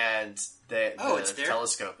 and the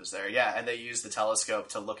telescope is there. Yeah, and they use the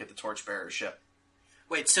telescope to look at the Torchbearer's ship.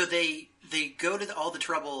 Wait, so they go to all the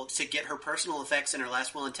trouble to get her personal effects and her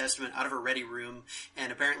Last Will and Testament out of her ready room,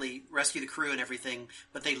 and apparently rescue the crew and everything,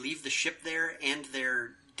 but they leave the ship there and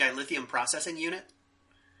their dilithium processing unit?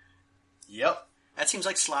 Yep. That seems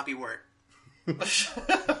like sloppy work.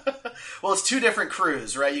 Well, it's 2 different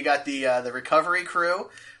crews, right? You got the recovery crew,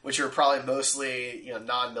 which are probably mostly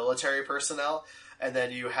non-military personnel, and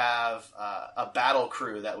then you have a battle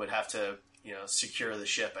crew that would have to secure the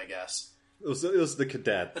ship, I guess. It was the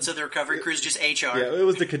cadet. But so the recovery crew is just HR. Yeah, it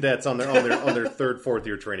was the cadets on their 3rd, 4th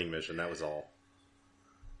year training mission. That was all.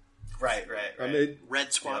 Right. I mean,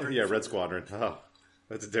 Red Squadron. Yeah, Red Squadron. Oh,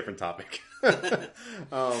 that's a different topic.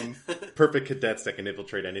 Perfect cadets that can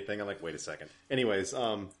infiltrate anything. I'm like, wait a second. Anyways,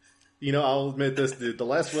 I'll admit this: the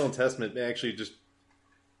Last Will and Testament actually just,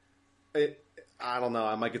 I don't know.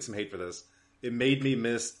 I might get some hate for this. It made me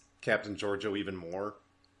miss Captain Georgiou even more,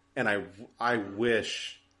 and I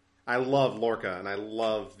wish. I love Lorca, and I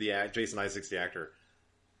love Jason Isaacs, the actor.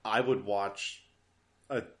 I would watch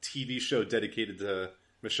a TV show dedicated to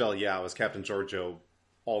Michelle Yeoh as Captain Georgiou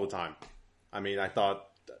all the time. I mean, I thought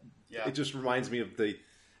Yeah. It just reminds me of the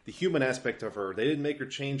human aspect of her. They didn't make her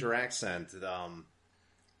change her accent.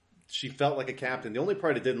 She felt like a captain. The only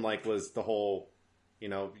part I didn't like was the whole,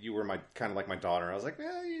 you were kind of like my daughter. I was like,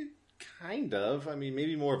 kind of. I mean,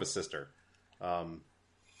 maybe more of a sister.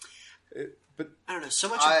 But I don't know. So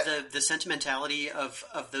much of the sentimentality of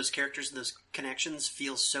those characters and those connections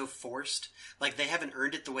feels so forced. Like they haven't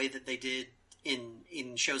earned it the way that they did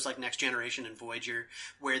in shows like Next Generation and Voyager,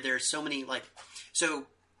 where there's so many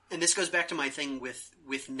and this goes back to my thing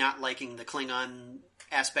with not liking the Klingon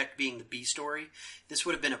aspect being the B story. This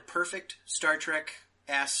would have been a perfect Star Trek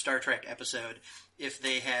episode if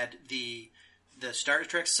they had the Star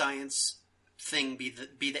Trek science thing be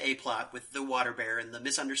the A plot with the water bear and the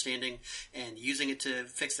misunderstanding and using it to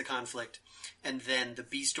fix the conflict, and then the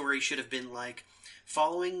B story should have been like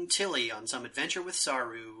following Tilly on some adventure with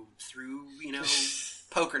Saru through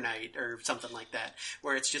poker night or something like that,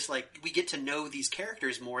 where it's just like we get to know these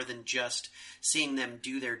characters more than just seeing them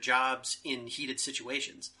do their jobs in heated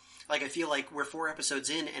situations. Like I feel like we're 4 episodes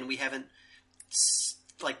in and we haven't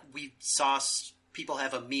we saw people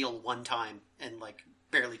have a meal one time and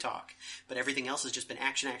barely talk, but everything else has just been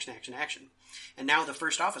action, action, action, action. And now the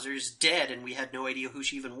first officer is dead, and we had no idea who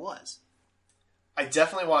she even was. I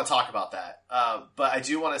definitely want to talk about that, but I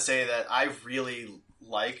do want to say that I really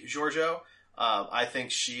like Georgiou. I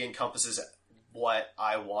think she encompasses what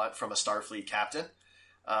I want from a Starfleet captain.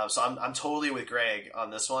 So I'm totally with Greg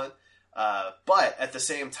on this one. But at the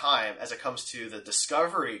same time, as it comes to the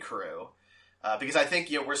Discovery crew, because I think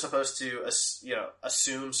we're supposed to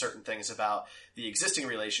assume certain things about the existing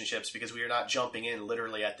relationships because we are not jumping in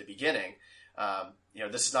literally at the beginning.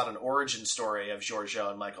 This is not an origin story of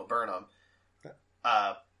Georgiou and Michael Burnham.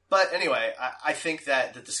 But anyway, I think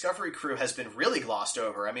that the Discovery crew has been really glossed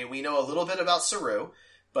over. I mean, we know a little bit about Saru,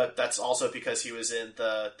 but that's also because he was in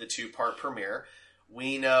the 2-part premiere.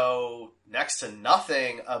 We know next to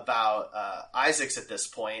nothing about Isaacs at this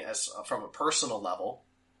point, as from a personal level.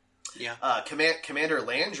 Yeah. Commander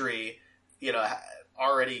Landry,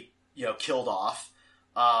 already, killed off.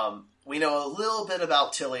 We know a little bit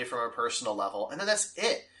about Tilly from a personal level, and then that's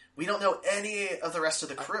it. We don't know any of the rest of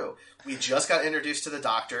the crew. We just got introduced to the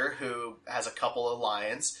Doctor, who has a couple of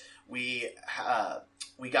lines. We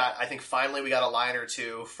got, I think, finally we got a line or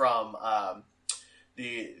two from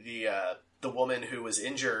the woman who was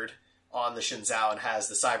injured on the Shenzhou and has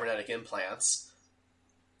the cybernetic implants.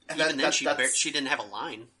 And even then, she didn't have a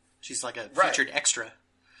line. She's like a featured extra.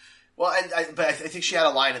 Well, but I think she had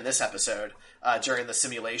a line in this episode during the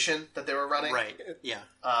simulation that they were running. Right, yeah.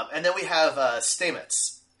 And then we have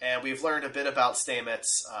Stamets. And we've learned a bit about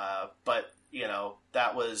Stamets, but,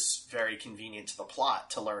 that was very convenient to the plot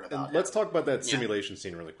to learn about him. Let's talk about that simulation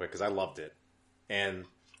scene really quick, because I loved it. And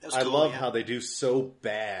I cool, love how they do so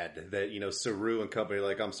bad that, Saru and company are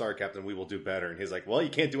like, I'm sorry, Captain, we will do better. And he's like, well, you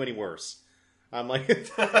can't do any worse. I'm like,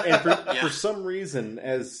 and for some reason,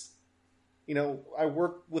 as... I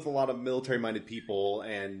work with a lot of military-minded people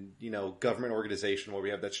and, government organization where we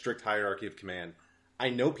have that strict hierarchy of command. I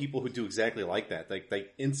know people who do exactly like that.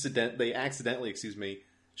 They accidentally,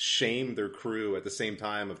 shame their crew at the same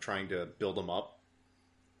time of trying to build them up.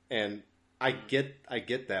 And I get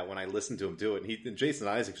that when I listen to him do it. And Jason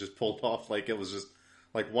Isaacs just pulled off like it was just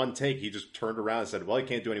like one take. He just turned around and said, well, you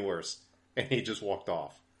can't do any worse. And he just walked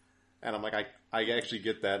off. And I'm like, I actually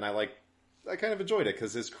get that. And I kind of enjoyed it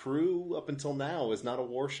because his crew up until now is not a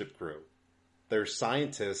warship crew. They're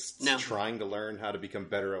scientists trying to learn how to become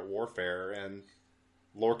better at warfare, and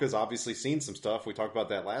Lorca's obviously seen some stuff. We talked about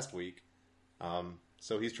that last week.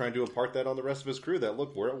 So he's trying to impart that on the rest of his crew that,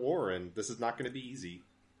 look, we're at war, and this is not going to be easy.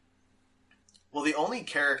 Well, the only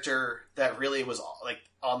character that really was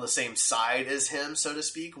on the same side as him, so to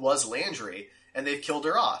speak, was Landry, and they've killed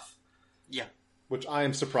her off. Yeah. Which I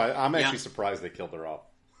am surprised. I'm actually surprised they killed her off.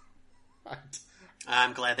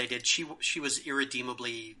 I'm glad they did. She was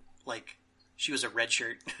irredeemably she was a red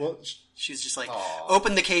shirt. Well, she's just like,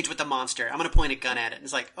 open the cage with the monster. I'm going to point a gun at it. And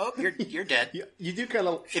it's like, oh, you're dead. You do kind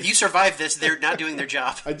of. If you survive this, they're not doing their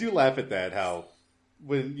job. I do laugh at that. How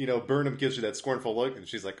when Burnham gives you that scornful look, and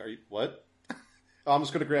she's like, "Are you what?" Oh, I'm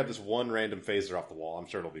just going to grab this one random phaser off the wall. I'm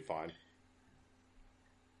sure it'll be fine.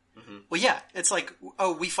 Mm-hmm. Well, yeah, it's like,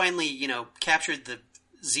 oh, we finally captured the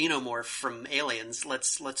xenomorph from Aliens.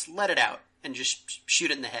 Let's let it out and just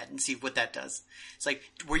shoot it in the head and see what that does. It's like,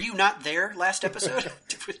 were you not there last episode?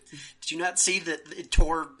 Did you not see that it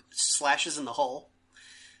tore slashes in the hull?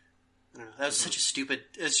 I don't know. That was such a stupid...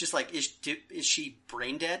 It's just like, is she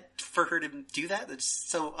brain dead for her to do that? That's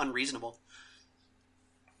so unreasonable.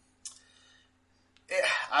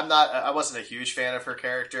 I wasn't a huge fan of her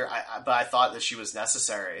character, but I thought that she was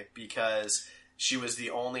necessary because she was the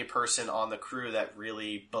only person on the crew that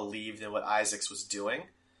really believed in what Isaacs was doing.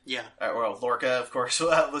 Yeah. Or Lorca, of course,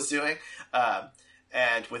 was doing.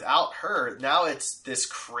 And without her, now it's this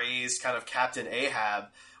crazed kind of Captain Ahab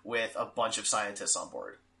with a bunch of scientists on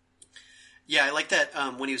board. Yeah, I like that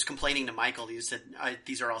when he was complaining to Michael, he said,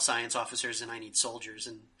 these are all science officers and I need soldiers.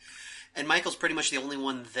 And Michael's pretty much the only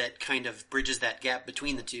one that kind of bridges that gap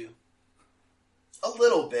between the two. A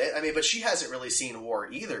little bit. I mean, but she hasn't really seen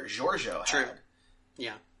war either. Giorgio had. True.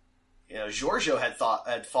 Yeah. You know, Giorgio had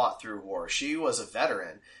fought through war. She was a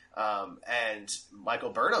veteran. And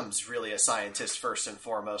Michael Burnham's really a scientist first and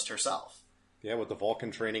foremost herself. Yeah, with the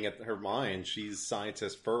Vulcan training at her mind, she's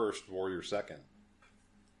scientist first, warrior second.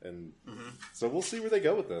 And so we'll see where they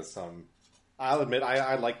go with this. I'll admit,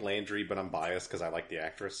 I like Landry, but I'm biased because I like the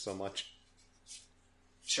actress so much.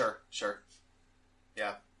 Sure.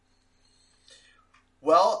 Yeah.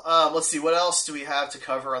 Well, let's see. What else do we have to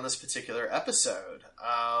cover on this particular episode?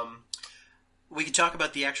 We could talk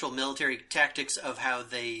about the actual military tactics of how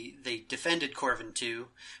they defended Corvin 2,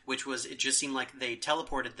 which was, it just seemed like they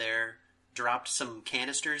teleported there, dropped some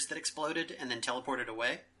canisters that exploded, and then teleported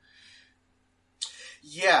away.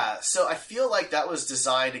 Yeah, so I feel like that was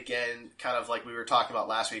designed, again, kind of like we were talking about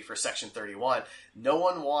last week for Section 31. No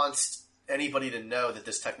one wants anybody to know that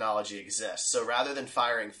this technology exists. So rather than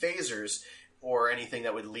firing phasers or anything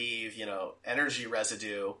that would leave, energy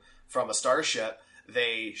residue from a starship,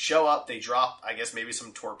 they show up, they drop, I guess, maybe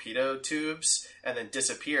some torpedo tubes, and then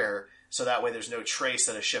disappear, so that way there's no trace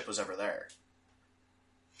that a ship was ever there.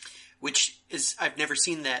 Which is, I've never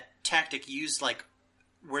seen that tactic used, like,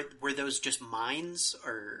 were those just mines,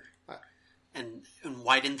 or, and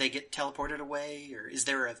why didn't they get teleported away, or is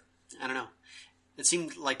there I don't know. It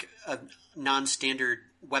seemed like a non-standard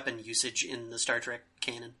weapon usage in the Star Trek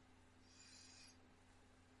canon.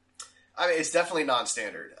 I mean, it's definitely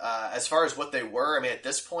non-standard. As far as what they were, I mean, at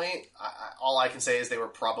this point, all I can say is they were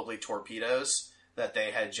probably torpedoes that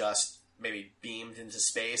they had just maybe beamed into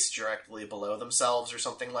space directly below themselves or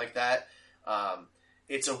something like that.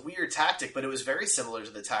 It's a weird tactic, but it was very similar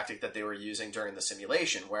to the tactic that they were using during the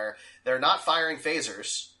simulation, where they're not firing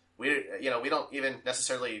phasers. We don't even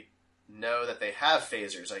necessarily know that they have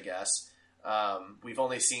phasers, I guess. We've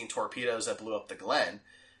only seen torpedoes that blew up the Glen.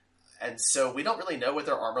 And so we don't really know what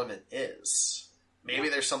their armament is. Maybe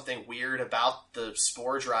there's something weird about the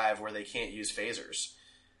spore drive where they can't use phasers.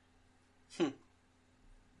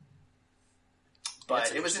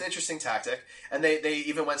 But it was an interesting tactic. And they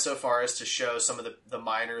even went so far as to show some of the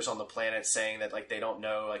miners on the planet saying that, like, they don't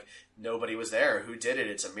know, like, nobody was there. Who did it?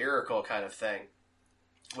 It's a miracle kind of thing.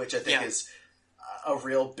 Which I think is a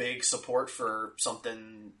real big support for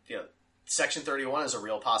something, Section 31 is a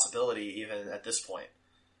real possibility even at this point.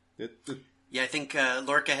 Yeah, I think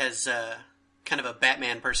Lorca has kind of a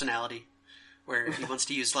Batman personality, where he wants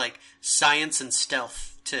to use, like, science and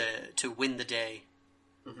stealth to win the day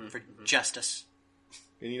for justice.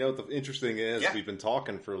 And what the interesting is, we've been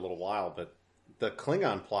talking for a little while, but the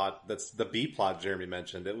Klingon plot, that's the B plot Jeremy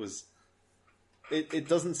mentioned, it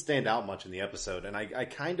doesn't stand out much in the episode, and I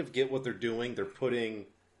kind of get what they're doing. They're putting,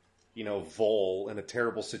 Vol in a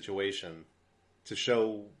terrible situation to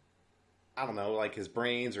show, I don't know, like his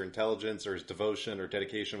brains or intelligence or his devotion or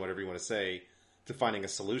dedication, whatever you want to say, to finding a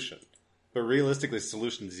solution. But realistically, the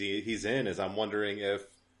solution he's in is, I'm wondering if,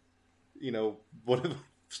 what if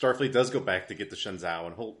Starfleet does go back to get the Shenzhou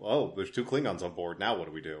and there's 2 Klingons on board. Now what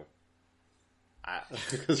do we do?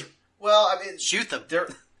 Well, I mean, shoot them.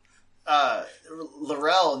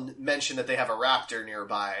 L'Rell mentioned that they have a Raptor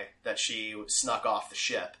nearby that she snuck off the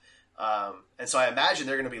ship. And so I imagine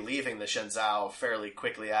they're going to be leaving the Shenzhou fairly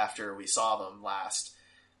quickly after we saw them last.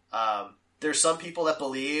 There's some people that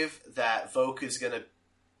believe that Voq is it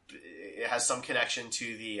has some connection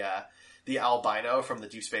to the albino from the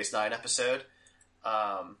Deep Space Nine episode.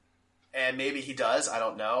 And maybe he does, I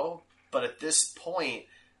don't know. But at this point,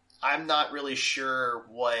 I'm not really sure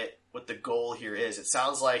what the goal here is. It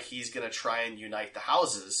sounds like he's going to try and unite the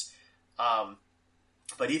houses.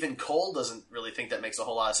 But even Cole doesn't really think that makes a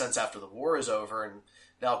whole lot of sense after the war is over, and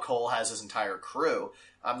now Cole has his entire crew.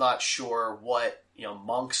 I'm not sure what,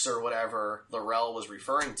 monks or whatever L'Rell was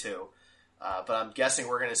referring to, but I'm guessing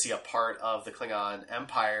we're going to see a part of the Klingon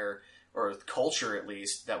Empire, or culture at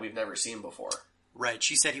least, that we've never seen before. Right.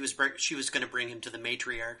 She said she was going to bring him to the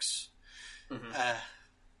matriarchs.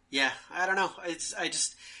 Yeah, I don't know.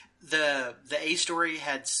 The A story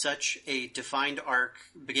had such a defined arc,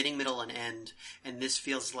 beginning, middle, and end, and this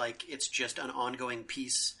feels like it's just an ongoing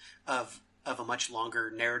piece of a much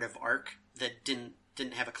longer narrative arc that didn't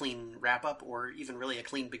have a clean wrap up or even really a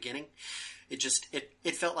clean beginning.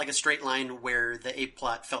 It felt like a straight line where the A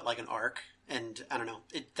plot felt like an arc, And I don't know.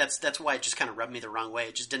 That's why it just kind of rubbed me the wrong way.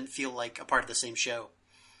 It just didn't feel like a part of the same show.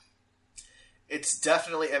 It's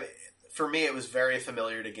definitely, I mean, for me, it was very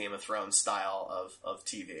familiar to Game of Thrones style of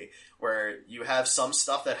TV, where you have some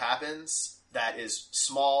stuff that happens that is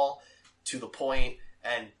small, to the point,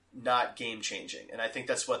 and not game-changing. And I think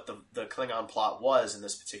that's what the Klingon plot was in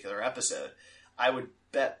this particular episode. I would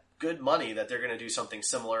bet good money that they're going to do something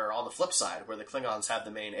similar on the flip side, where the Klingons have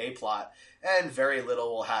the main A-plot, and very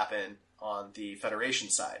little will happen on the Federation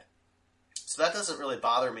side. So that doesn't really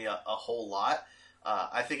bother me a whole lot.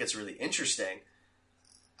 I think it's really interesting.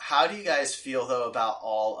 How do you guys feel, though, about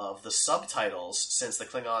all of the subtitles, since the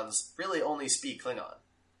Klingons really only speak Klingon?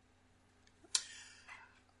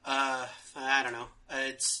 I don't know.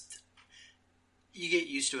 You get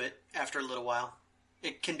used to it after a little while.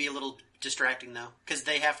 It can be a little distracting, though, because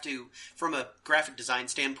they have to, from a graphic design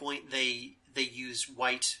standpoint, they use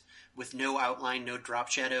white with no outline, no drop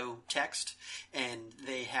shadow text, and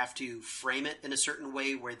they have to frame it in a certain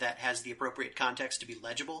way where that has the appropriate context to be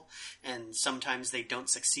legible, and sometimes they don't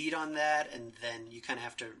succeed on that, and then you kind of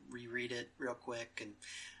have to reread it real quick, and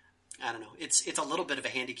I don't know. It's a little bit of a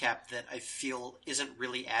handicap that I feel isn't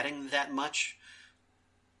really adding that much.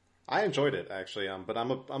 I enjoyed it, actually, but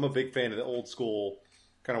I'm a big fan of the old school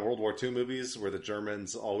kind of World War II movies where the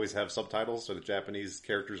Germans always have subtitles, or the Japanese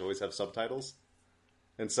characters always have subtitles.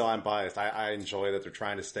 And so I'm biased. I enjoy that they're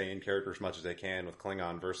trying to stay in character as much as they can with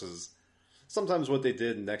Klingon versus sometimes what they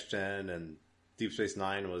did in Next Gen and Deep Space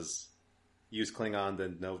Nine was use Klingon,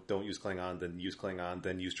 then no, don't use Klingon, then use Klingon,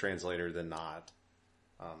 then use translator, then not.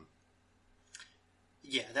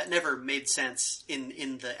 Yeah, that never made sense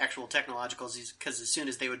in the actual technologicals, because as soon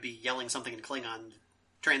as they would be yelling something in Klingon,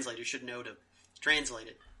 translators should know to translate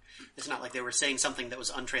it. It's not like they were saying something that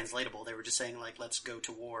was untranslatable. They were just saying, like, let's go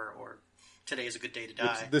to war, or today is a good day to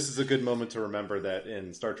die. This is a good moment to remember that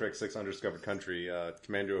in Star Trek VI Undiscovered Country,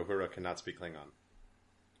 Commander Uhura cannot speak Klingon.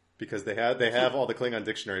 Because they have all the Klingon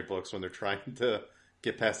dictionary books when they're trying to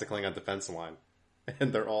get past the Klingon defense line.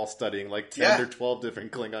 And they're all studying like 10 or 12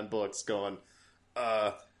 different Klingon books going,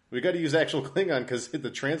 we got to use actual Klingon because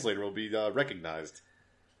the translator will be recognized.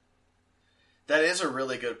 That is a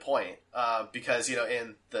really good point, because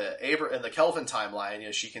in the Kelvin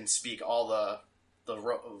timeline, she can speak all the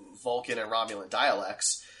Vulcan and Romulan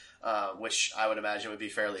dialects, which I would imagine would be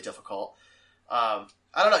fairly difficult. I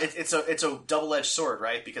don't know. It's a double-edged sword,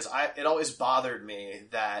 right? Because it always bothered me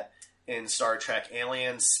that in Star Trek,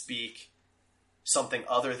 aliens speak something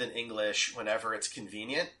other than English whenever it's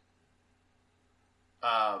convenient.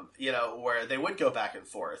 Where they would go back and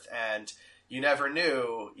forth, and you never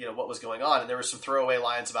knew, what was going on. And there were some throwaway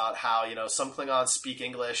lines about how, some Klingons speak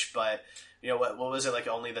English, but, what was it, like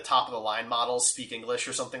only the top of the line models speak English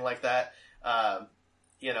or something like that.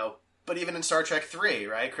 But even in Star Trek 3,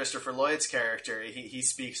 right, Christopher Lloyd's character, he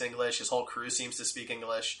speaks English. His whole crew seems to speak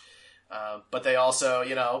English. But they also,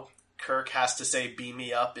 Kirk has to say "beam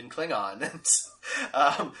me up" in Klingon.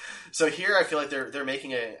 So here I feel like they're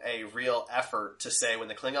making a real effort to say when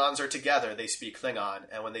the Klingons are together, they speak Klingon,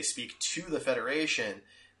 and when they speak to the Federation,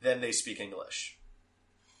 then they speak English.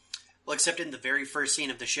 Well, except in the very first scene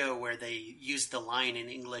of the show where they use the line in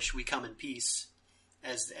English, "We come in peace,"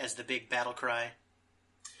 as the big battle cry.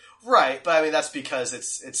 Right, but I mean that's because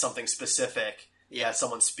it's something specific that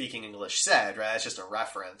someone speaking English said, right? It's just a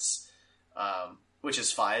reference. Which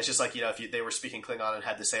is fine. It's just like, if they were speaking Klingon and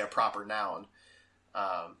had to say a proper noun.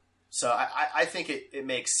 So I think it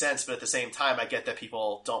makes sense, but at the same time, I get that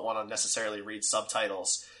people don't want to necessarily read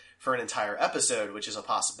subtitles for an entire episode, which is a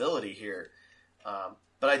possibility here.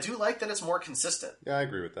 But I do like that it's more consistent. Yeah, I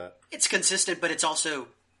agree with that. It's consistent, but it's also,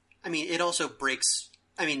 it also breaks,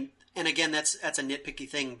 and again, that's a nitpicky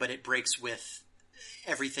thing, but it breaks with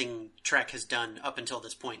everything Trek has done up until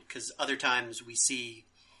this point, because other times we see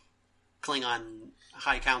Klingon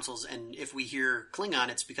high councils, and if we hear Klingon,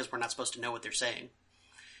 it's because we're not supposed to know what they're saying,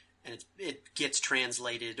 and it gets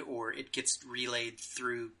translated or it gets relayed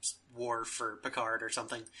through Worf for Picard or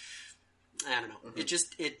something. I don't know.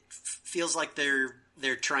 Mm-hmm. It feels like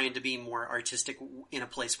they're trying to be more artistic in a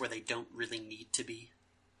place where they don't really need to be.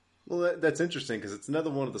 Well, that's interesting because it's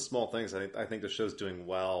another one of the small things I think the show's doing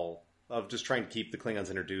well of just trying to keep the Klingons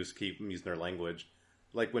introduced, keep them using their language.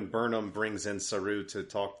 Like when Burnham brings in Saru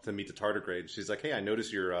to meet the tardigrade, she's like, "Hey, I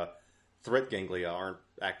notice your threat ganglia aren't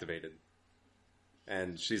activated."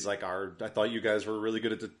 And she's like, "I thought you guys were really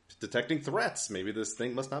good at detecting threats. Maybe this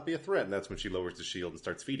thing must not be a threat." And that's when she lowers the shield and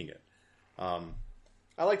starts feeding it.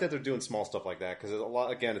 I like that they're doing small stuff like that because a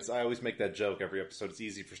lot. Again, I always make that joke every episode. It's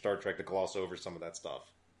easy for Star Trek to gloss over some of that stuff.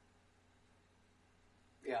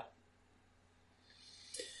 Yeah.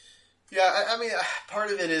 Yeah, I mean,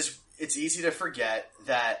 part of it is it's easy to forget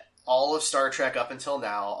that all of Star Trek up until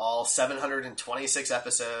now, all 726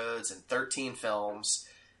 episodes and 13 films,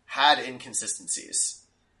 had inconsistencies.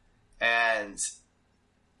 And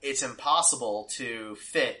it's impossible to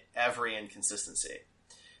fit every inconsistency.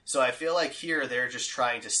 So I feel like here they're just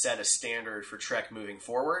trying to set a standard for Trek moving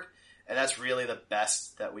forward, and that's really the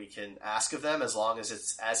best that we can ask of them, as long as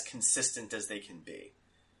it's as consistent as they can be.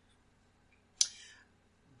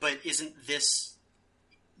 But isn't this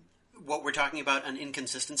what we're talking about, an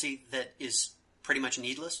inconsistency that is pretty much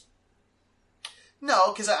needless?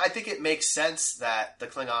 No, because I think it makes sense that the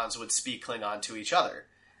Klingons would speak Klingon to each other,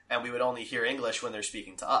 and we would only hear English when they're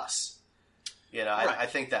speaking to us. You know, Right. I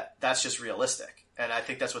think that that's just realistic. And I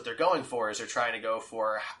think that's what they're going for, is they're trying to go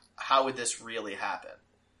for, how would this really happen?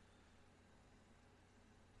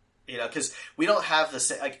 You know, because we don't have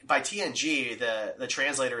the... Like, by TNG, the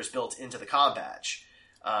translator is built into the comm badge.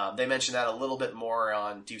 They mention that a little bit more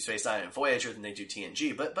on Deep Space Nine and Voyager than they do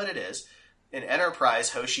TNG, but it is. In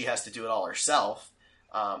Enterprise, Hoshi has to do it all herself.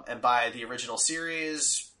 And by the original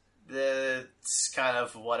series, it's kind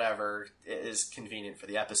of whatever is convenient for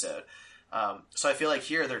the episode. So I feel like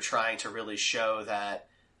here they're trying to really show that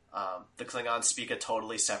the Klingons speak a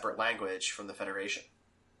totally separate language from the Federation.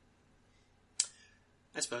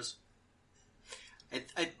 I suppose.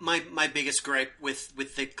 My biggest gripe with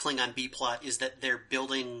the Klingon B plot is that they're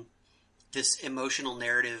building this emotional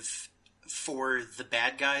narrative for the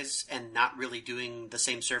bad guys and not really doing the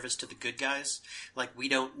same service to the good guys. Like, we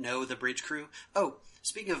don't know the bridge crew. Oh,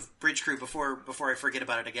 speaking of bridge crew, before I forget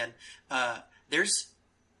about it again, there's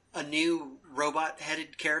a new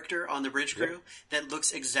robot-headed character on the bridge crew that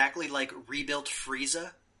looks exactly like rebuilt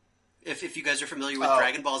Frieza. If you guys are familiar with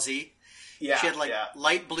Dragon Ball Z. Yeah, she had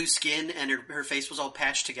light blue skin and her face was all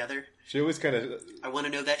patched together. She always kind of... I want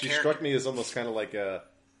to know that She character. struck me as almost kind of like a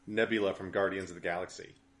Nebula from Guardians of the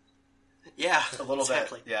Galaxy. Yeah, A little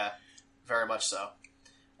exactly. bit. Yeah, very much so.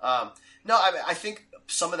 No, I think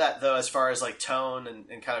some of that, though, as far as like tone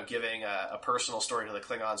and kind of giving a personal story to the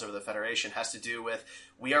Klingons over the Federation, has to do with,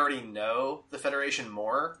 we already know the Federation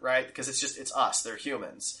more, right? Because it's us. They're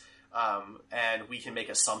humans. And we can make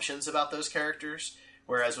assumptions about those characters.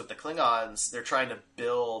 Whereas with the Klingons, they're trying to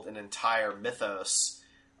build an entire mythos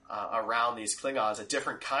around these Klingons, a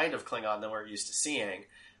different kind of Klingon than we're used to seeing,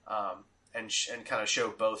 and kind of show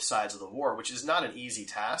both sides of the war, which is not an easy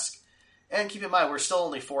task. And keep in mind, we're still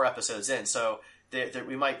only 4 episodes in, so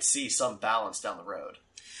we might see some balance down the road.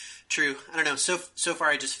 True. I don't know. So far,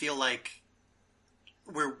 I just feel like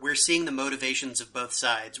we're seeing the motivations of both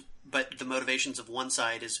sides. But the motivations of one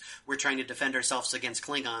side is we're trying to defend ourselves against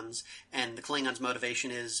Klingons, and the Klingons'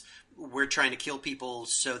 motivation is we're trying to kill people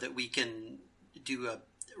so that we can do a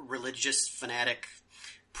religious fanatic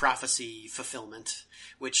prophecy fulfillment,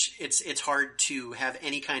 which it's hard to have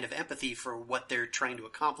any kind of empathy for what they're trying to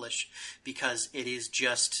accomplish, because it is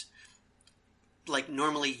just like,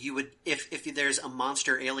 normally you would, if there's a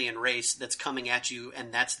monster alien race that's coming at you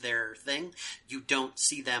and that's their thing, you don't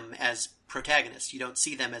see them as protagonists. You don't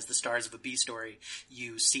see them as the stars of a B story.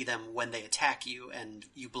 You see them when they attack you and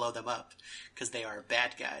you blow them up because they are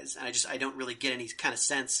bad guys. And I don't really get any kind of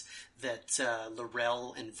sense that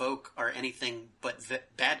L'Rell and Voq are anything but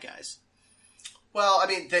bad guys. Well, I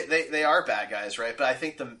mean, they are bad guys, right? But I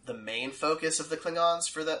think the main focus of the Klingons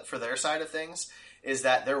for their side of things is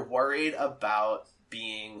that they're worried about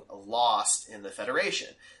being lost in the Federation.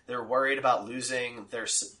 They're worried about losing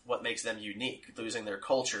what makes them unique, losing their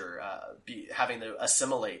culture, having to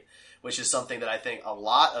assimilate, which is something that I think a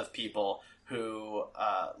lot of people who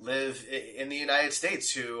live in the United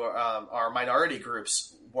States, who are minority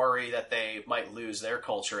groups, worry that they might lose their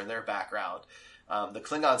culture and their background. The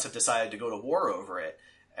Klingons have decided to go to war over it.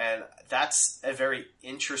 And that's a very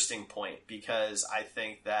interesting point, because I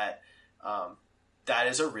think that that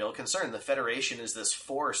is a real concern. The Federation is this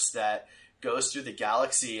force that goes through the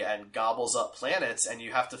galaxy and gobbles up planets, and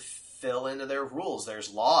you have to fill into their rules.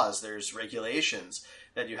 There's laws, there's regulations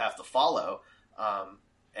that you have to follow.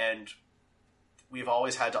 And we've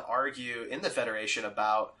always had to argue in the Federation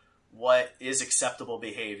about what is acceptable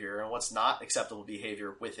behavior and what's not acceptable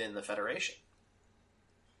behavior within the Federation.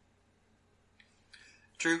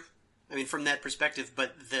 True. I mean, from that perspective,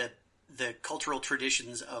 but the cultural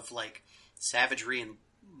traditions of, like, savagery and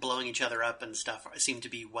blowing each other up and stuff seem to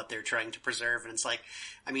be what they're trying to preserve. And it's like,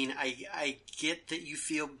 I mean, I get that you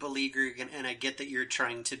feel beleaguered, and I get that you're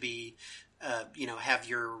trying to be, have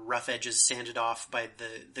your rough edges sanded off by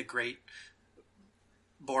the great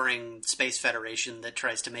boring Space Federation that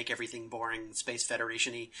tries to make everything boring Space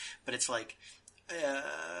Federation-y. But it's like,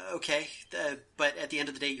 Okay, but at the end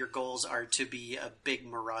of the day, your goals are to be a big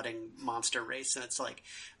marauding monster race, and it's like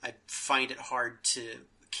I find it hard to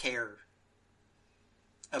care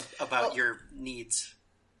about your needs.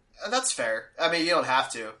 That's fair. I mean, you don't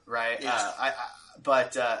have to, right? Yeah.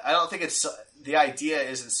 But I don't think it's the idea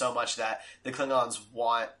isn't so much that the Klingons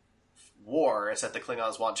want war; it's that the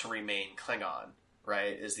Klingons want to remain Klingon,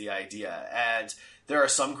 right? Is the idea, and there are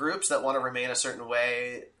some groups that want to remain a certain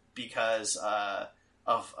way because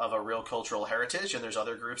of a real cultural heritage, and there's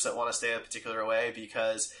other groups that want to stay a particular way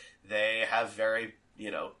because they have very,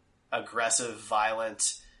 aggressive,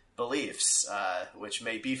 violent beliefs, which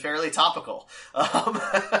may be fairly topical,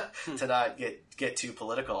 to not get too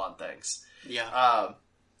political on things. Yeah.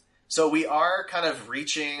 So we are kind of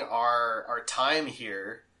reaching our time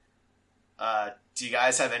here. Do you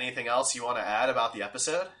guys have anything else you want to add about the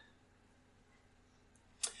episode?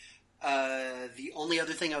 The only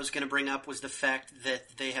other thing I was going to bring up was the fact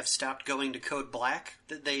that they have stopped going to Code Black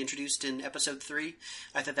that they introduced in episode 3.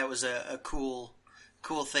 I thought that was a cool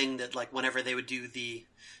thing that, like, whenever they would do the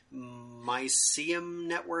Mycelium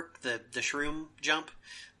network, the shroom jump,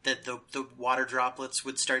 that the water droplets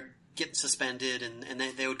would start getting suspended and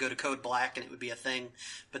then they would go to Code Black and it would be a thing.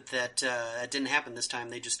 But that didn't happen this time.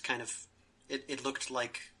 They just kind of, it looked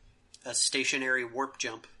like a stationary warp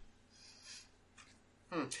jump.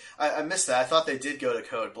 I missed that. I thought they did go to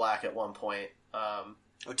Code Black at one point.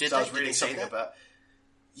 Did so they? I was reading Did they say something that? about.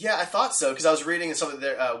 Yeah, I thought so because I was reading something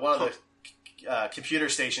there. One of the computer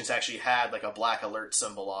stations actually had like a black alert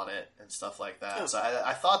symbol on it and stuff like that. Oh. So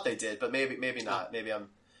I thought they did, but maybe not. Maybe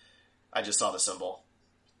I just saw the symbol.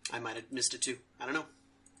 I might have missed it too. I don't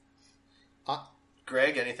know.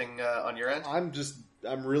 Greg, anything on your end?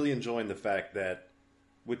 I'm really enjoying the fact that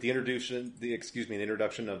with the introduction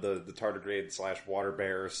of the tardigrade / water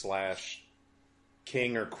bear /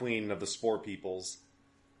 king or queen of the spore peoples,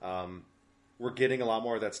 we're getting a lot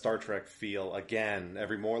more of that Star Trek feel again. A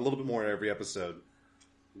little bit more in every episode,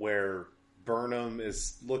 where Burnham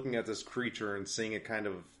is looking at this creature and seeing it kind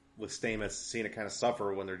of with Stamets, seeing it kind of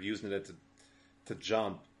suffer when they're using it to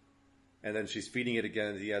jump, and then she's feeding it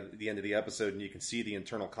again at the end of the episode, and you can see the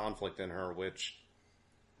internal conflict in her, which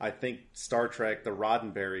I think Star Trek, the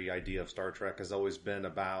Roddenberry idea of Star Trek, has always been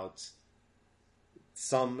about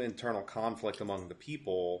some internal conflict among the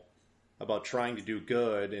people, about trying to do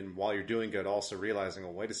good, and while you're doing good, also realizing,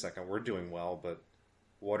 oh, wait a second, we're doing well, but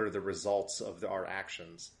what are the results of our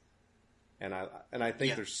actions? And I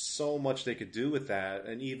think there's so much they could do with that,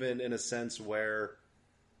 and even in a sense where,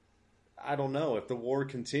 I don't know, if the war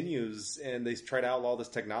continues and they try to outlaw this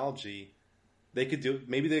technology, they could do.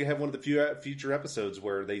 Maybe they have one of the few future episodes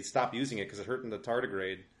where they stop using it because it's hurting the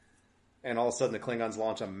tardigrade, and all of a sudden the Klingons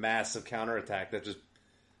launch a massive counterattack that just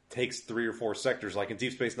takes 3 or 4 sectors, like in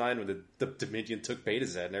Deep Space Nine when the Dominion took Beta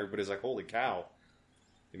Z, and everybody's like, "Holy cow!"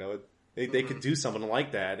 They could do something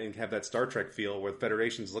like that and have that Star Trek feel where the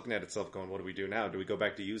Federation's looking at itself, going, "What do we do now? Do we go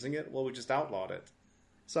back to using it? Well, we just outlawed it."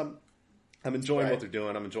 So I'm enjoying what they're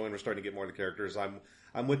doing. I'm enjoying we're starting to get more of the characters.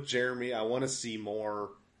 I'm with Jeremy. I want to see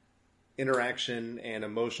more interaction and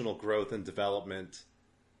emotional growth and development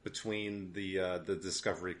between the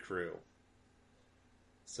Discovery crew.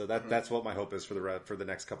 So that's what my hope is for the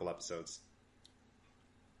next couple episodes.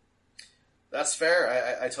 That's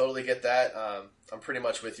fair. I totally get that. I'm pretty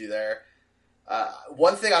much with you there.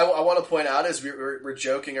 One thing I want to point out is we're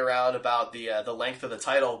joking around about the length of the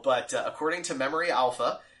title, but according to Memory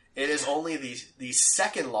Alpha, it is only the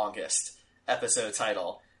second longest episode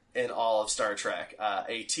title in all of Star Trek.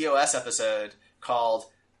 A TOS episode called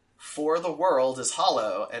 "For the World is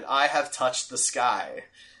Hollow and I Have Touched the Sky"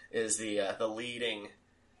 is the leading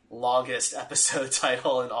longest episode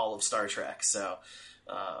title in all of Star Trek. So,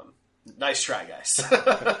 nice try, guys.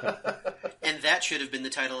 And that should have been the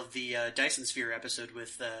title of the Dyson Sphere episode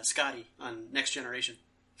with Scotty on Next Generation.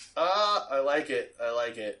 I like it.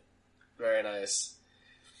 Very nice.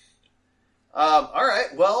 All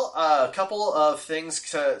right. Well, a couple of things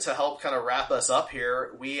to help kind of wrap us up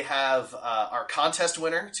here. We have our contest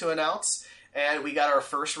winner to announce, and we got our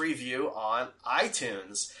first review on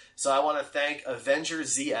iTunes. So I want to thank Avenger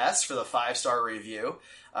ZS for the 5-star review.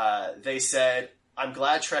 They said, "I'm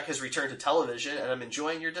glad Trek has returned to television, and I'm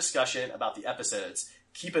enjoying your discussion about the episodes.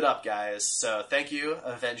 Keep it up, guys." So thank you,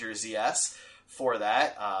 Avenger ZS, for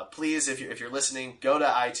that. Please, if you're listening, go to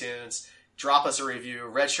iTunes. Drop us a review.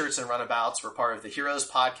 Red Shirts and Runabouts, we're part of the Heroes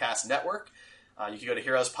Podcast Network. You can go to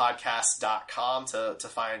heroespodcast.com to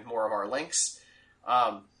find more of our links.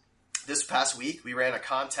 This past week, we ran a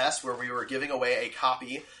contest where we were giving away a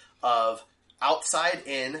copy of Outside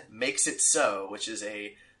In Makes It So, which is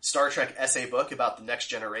a Star Trek essay book about the next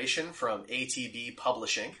generation from ATB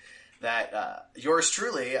Publishing that yours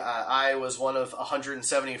truly, I was one of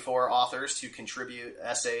 174 authors to contribute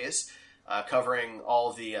essays covering all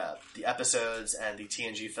of the episodes and the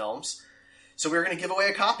TNG films. So we were going to give away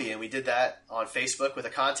a copy, and we did that on Facebook with a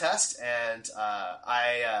contest, and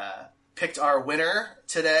I picked our winner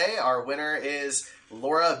today. Our winner is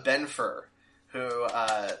Laura Benfer, who...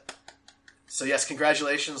 So yes,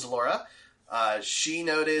 congratulations, Laura. She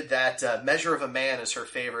noted that Measure of a Man is her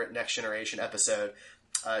favorite Next Generation episode.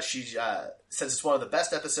 She says it's one of the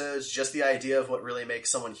best episodes. Just the idea of what really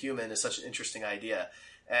makes someone human is such an interesting idea.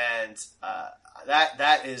 And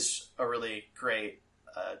that is a really great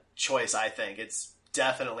choice, I think. It's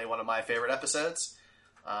definitely one of my favorite episodes.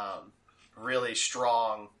 Really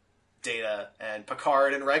strong Data and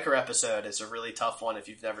Picard and Riker episode is a really tough one if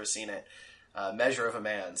you've never seen it. Measure of a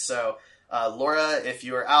Man. So... Laura, if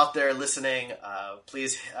you are out there listening,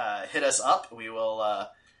 please hit us up. We will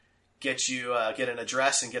get an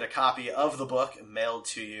address and get a copy of the book mailed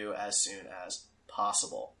to you as soon as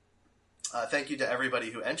possible. Thank you to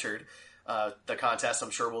everybody who entered the contest.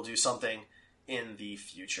 I'm sure we'll do something in the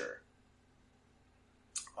future.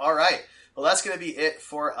 All right. Well, that's going to be it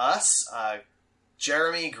for us.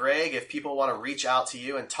 Jeremy, Greg, if people want to reach out to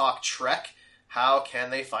you and talk Trek, how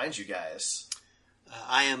can they find you guys?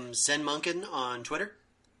 I am Zen Munkin on Twitter.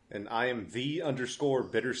 And I am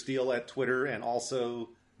 _Bittersteel at Twitter, and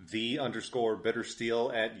also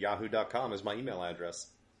 _Bittersteel at yahoo.com is my email address.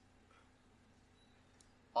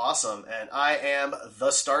 Awesome. And I am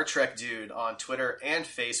the Star Trek Dude on Twitter and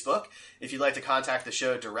Facebook. If you'd like to contact the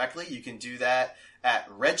show directly, you can do that at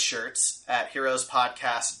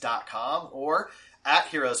redshirts@heroespodcast.com or at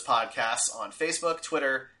Heroes Podcasts on Facebook,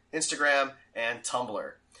 Twitter, Instagram, and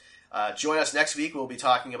Tumblr. Join us next week. We'll be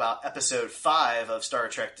talking about Episode 5 of Star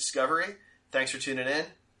Trek Discovery. Thanks for tuning in.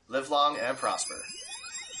 Live long and prosper.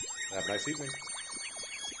 Have a nice evening.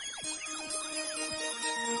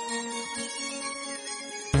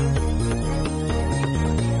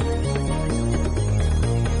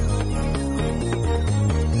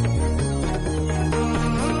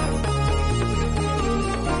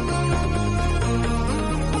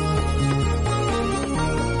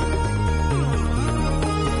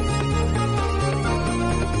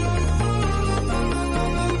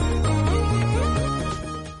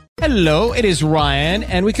 Hello, it is Ryan,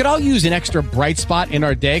 and we could all use an extra bright spot in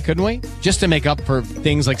our day, couldn't we? Just to make up for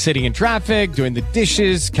things like sitting in traffic, doing the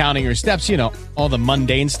dishes, counting your steps, you know, all the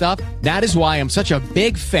mundane stuff. That is why I'm such a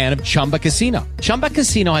big fan of Chumba Casino. Chumba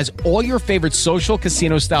Casino has all your favorite social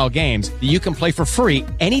casino-style games that you can play for free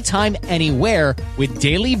anytime, anywhere with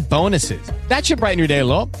daily bonuses. That should brighten your day a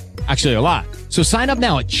little. Actually, a lot. So sign up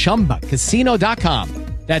now at ChumbaCasino.com.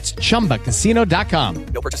 That's ChumbaCasino.com.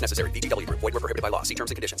 No purchase necessary. VGW Group. Void where prohibited by law. See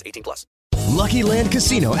terms and conditions. 18+. Lucky Land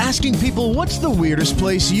Casino, asking people, what's the weirdest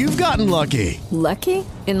place you've gotten lucky? Lucky?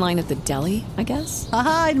 In line at the deli, I guess?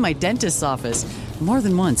 Aha, in my dentist's office. More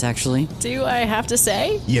than once, actually. Do I have to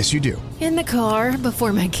say? Yes, you do. In the car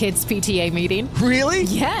before my kids' PTA meeting. Really?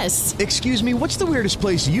 Yes. Excuse me, what's the weirdest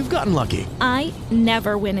place you've gotten lucky? I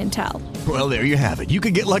never win and tell. Well, there you have it. You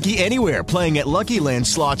can get lucky anywhere, playing at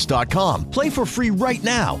LuckyLandSlots.com. Play for free right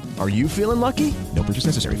now. Are you feeling lucky? No purchase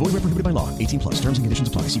necessary. Void where prohibited by law. 18+. Terms and conditions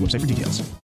apply. See website for details.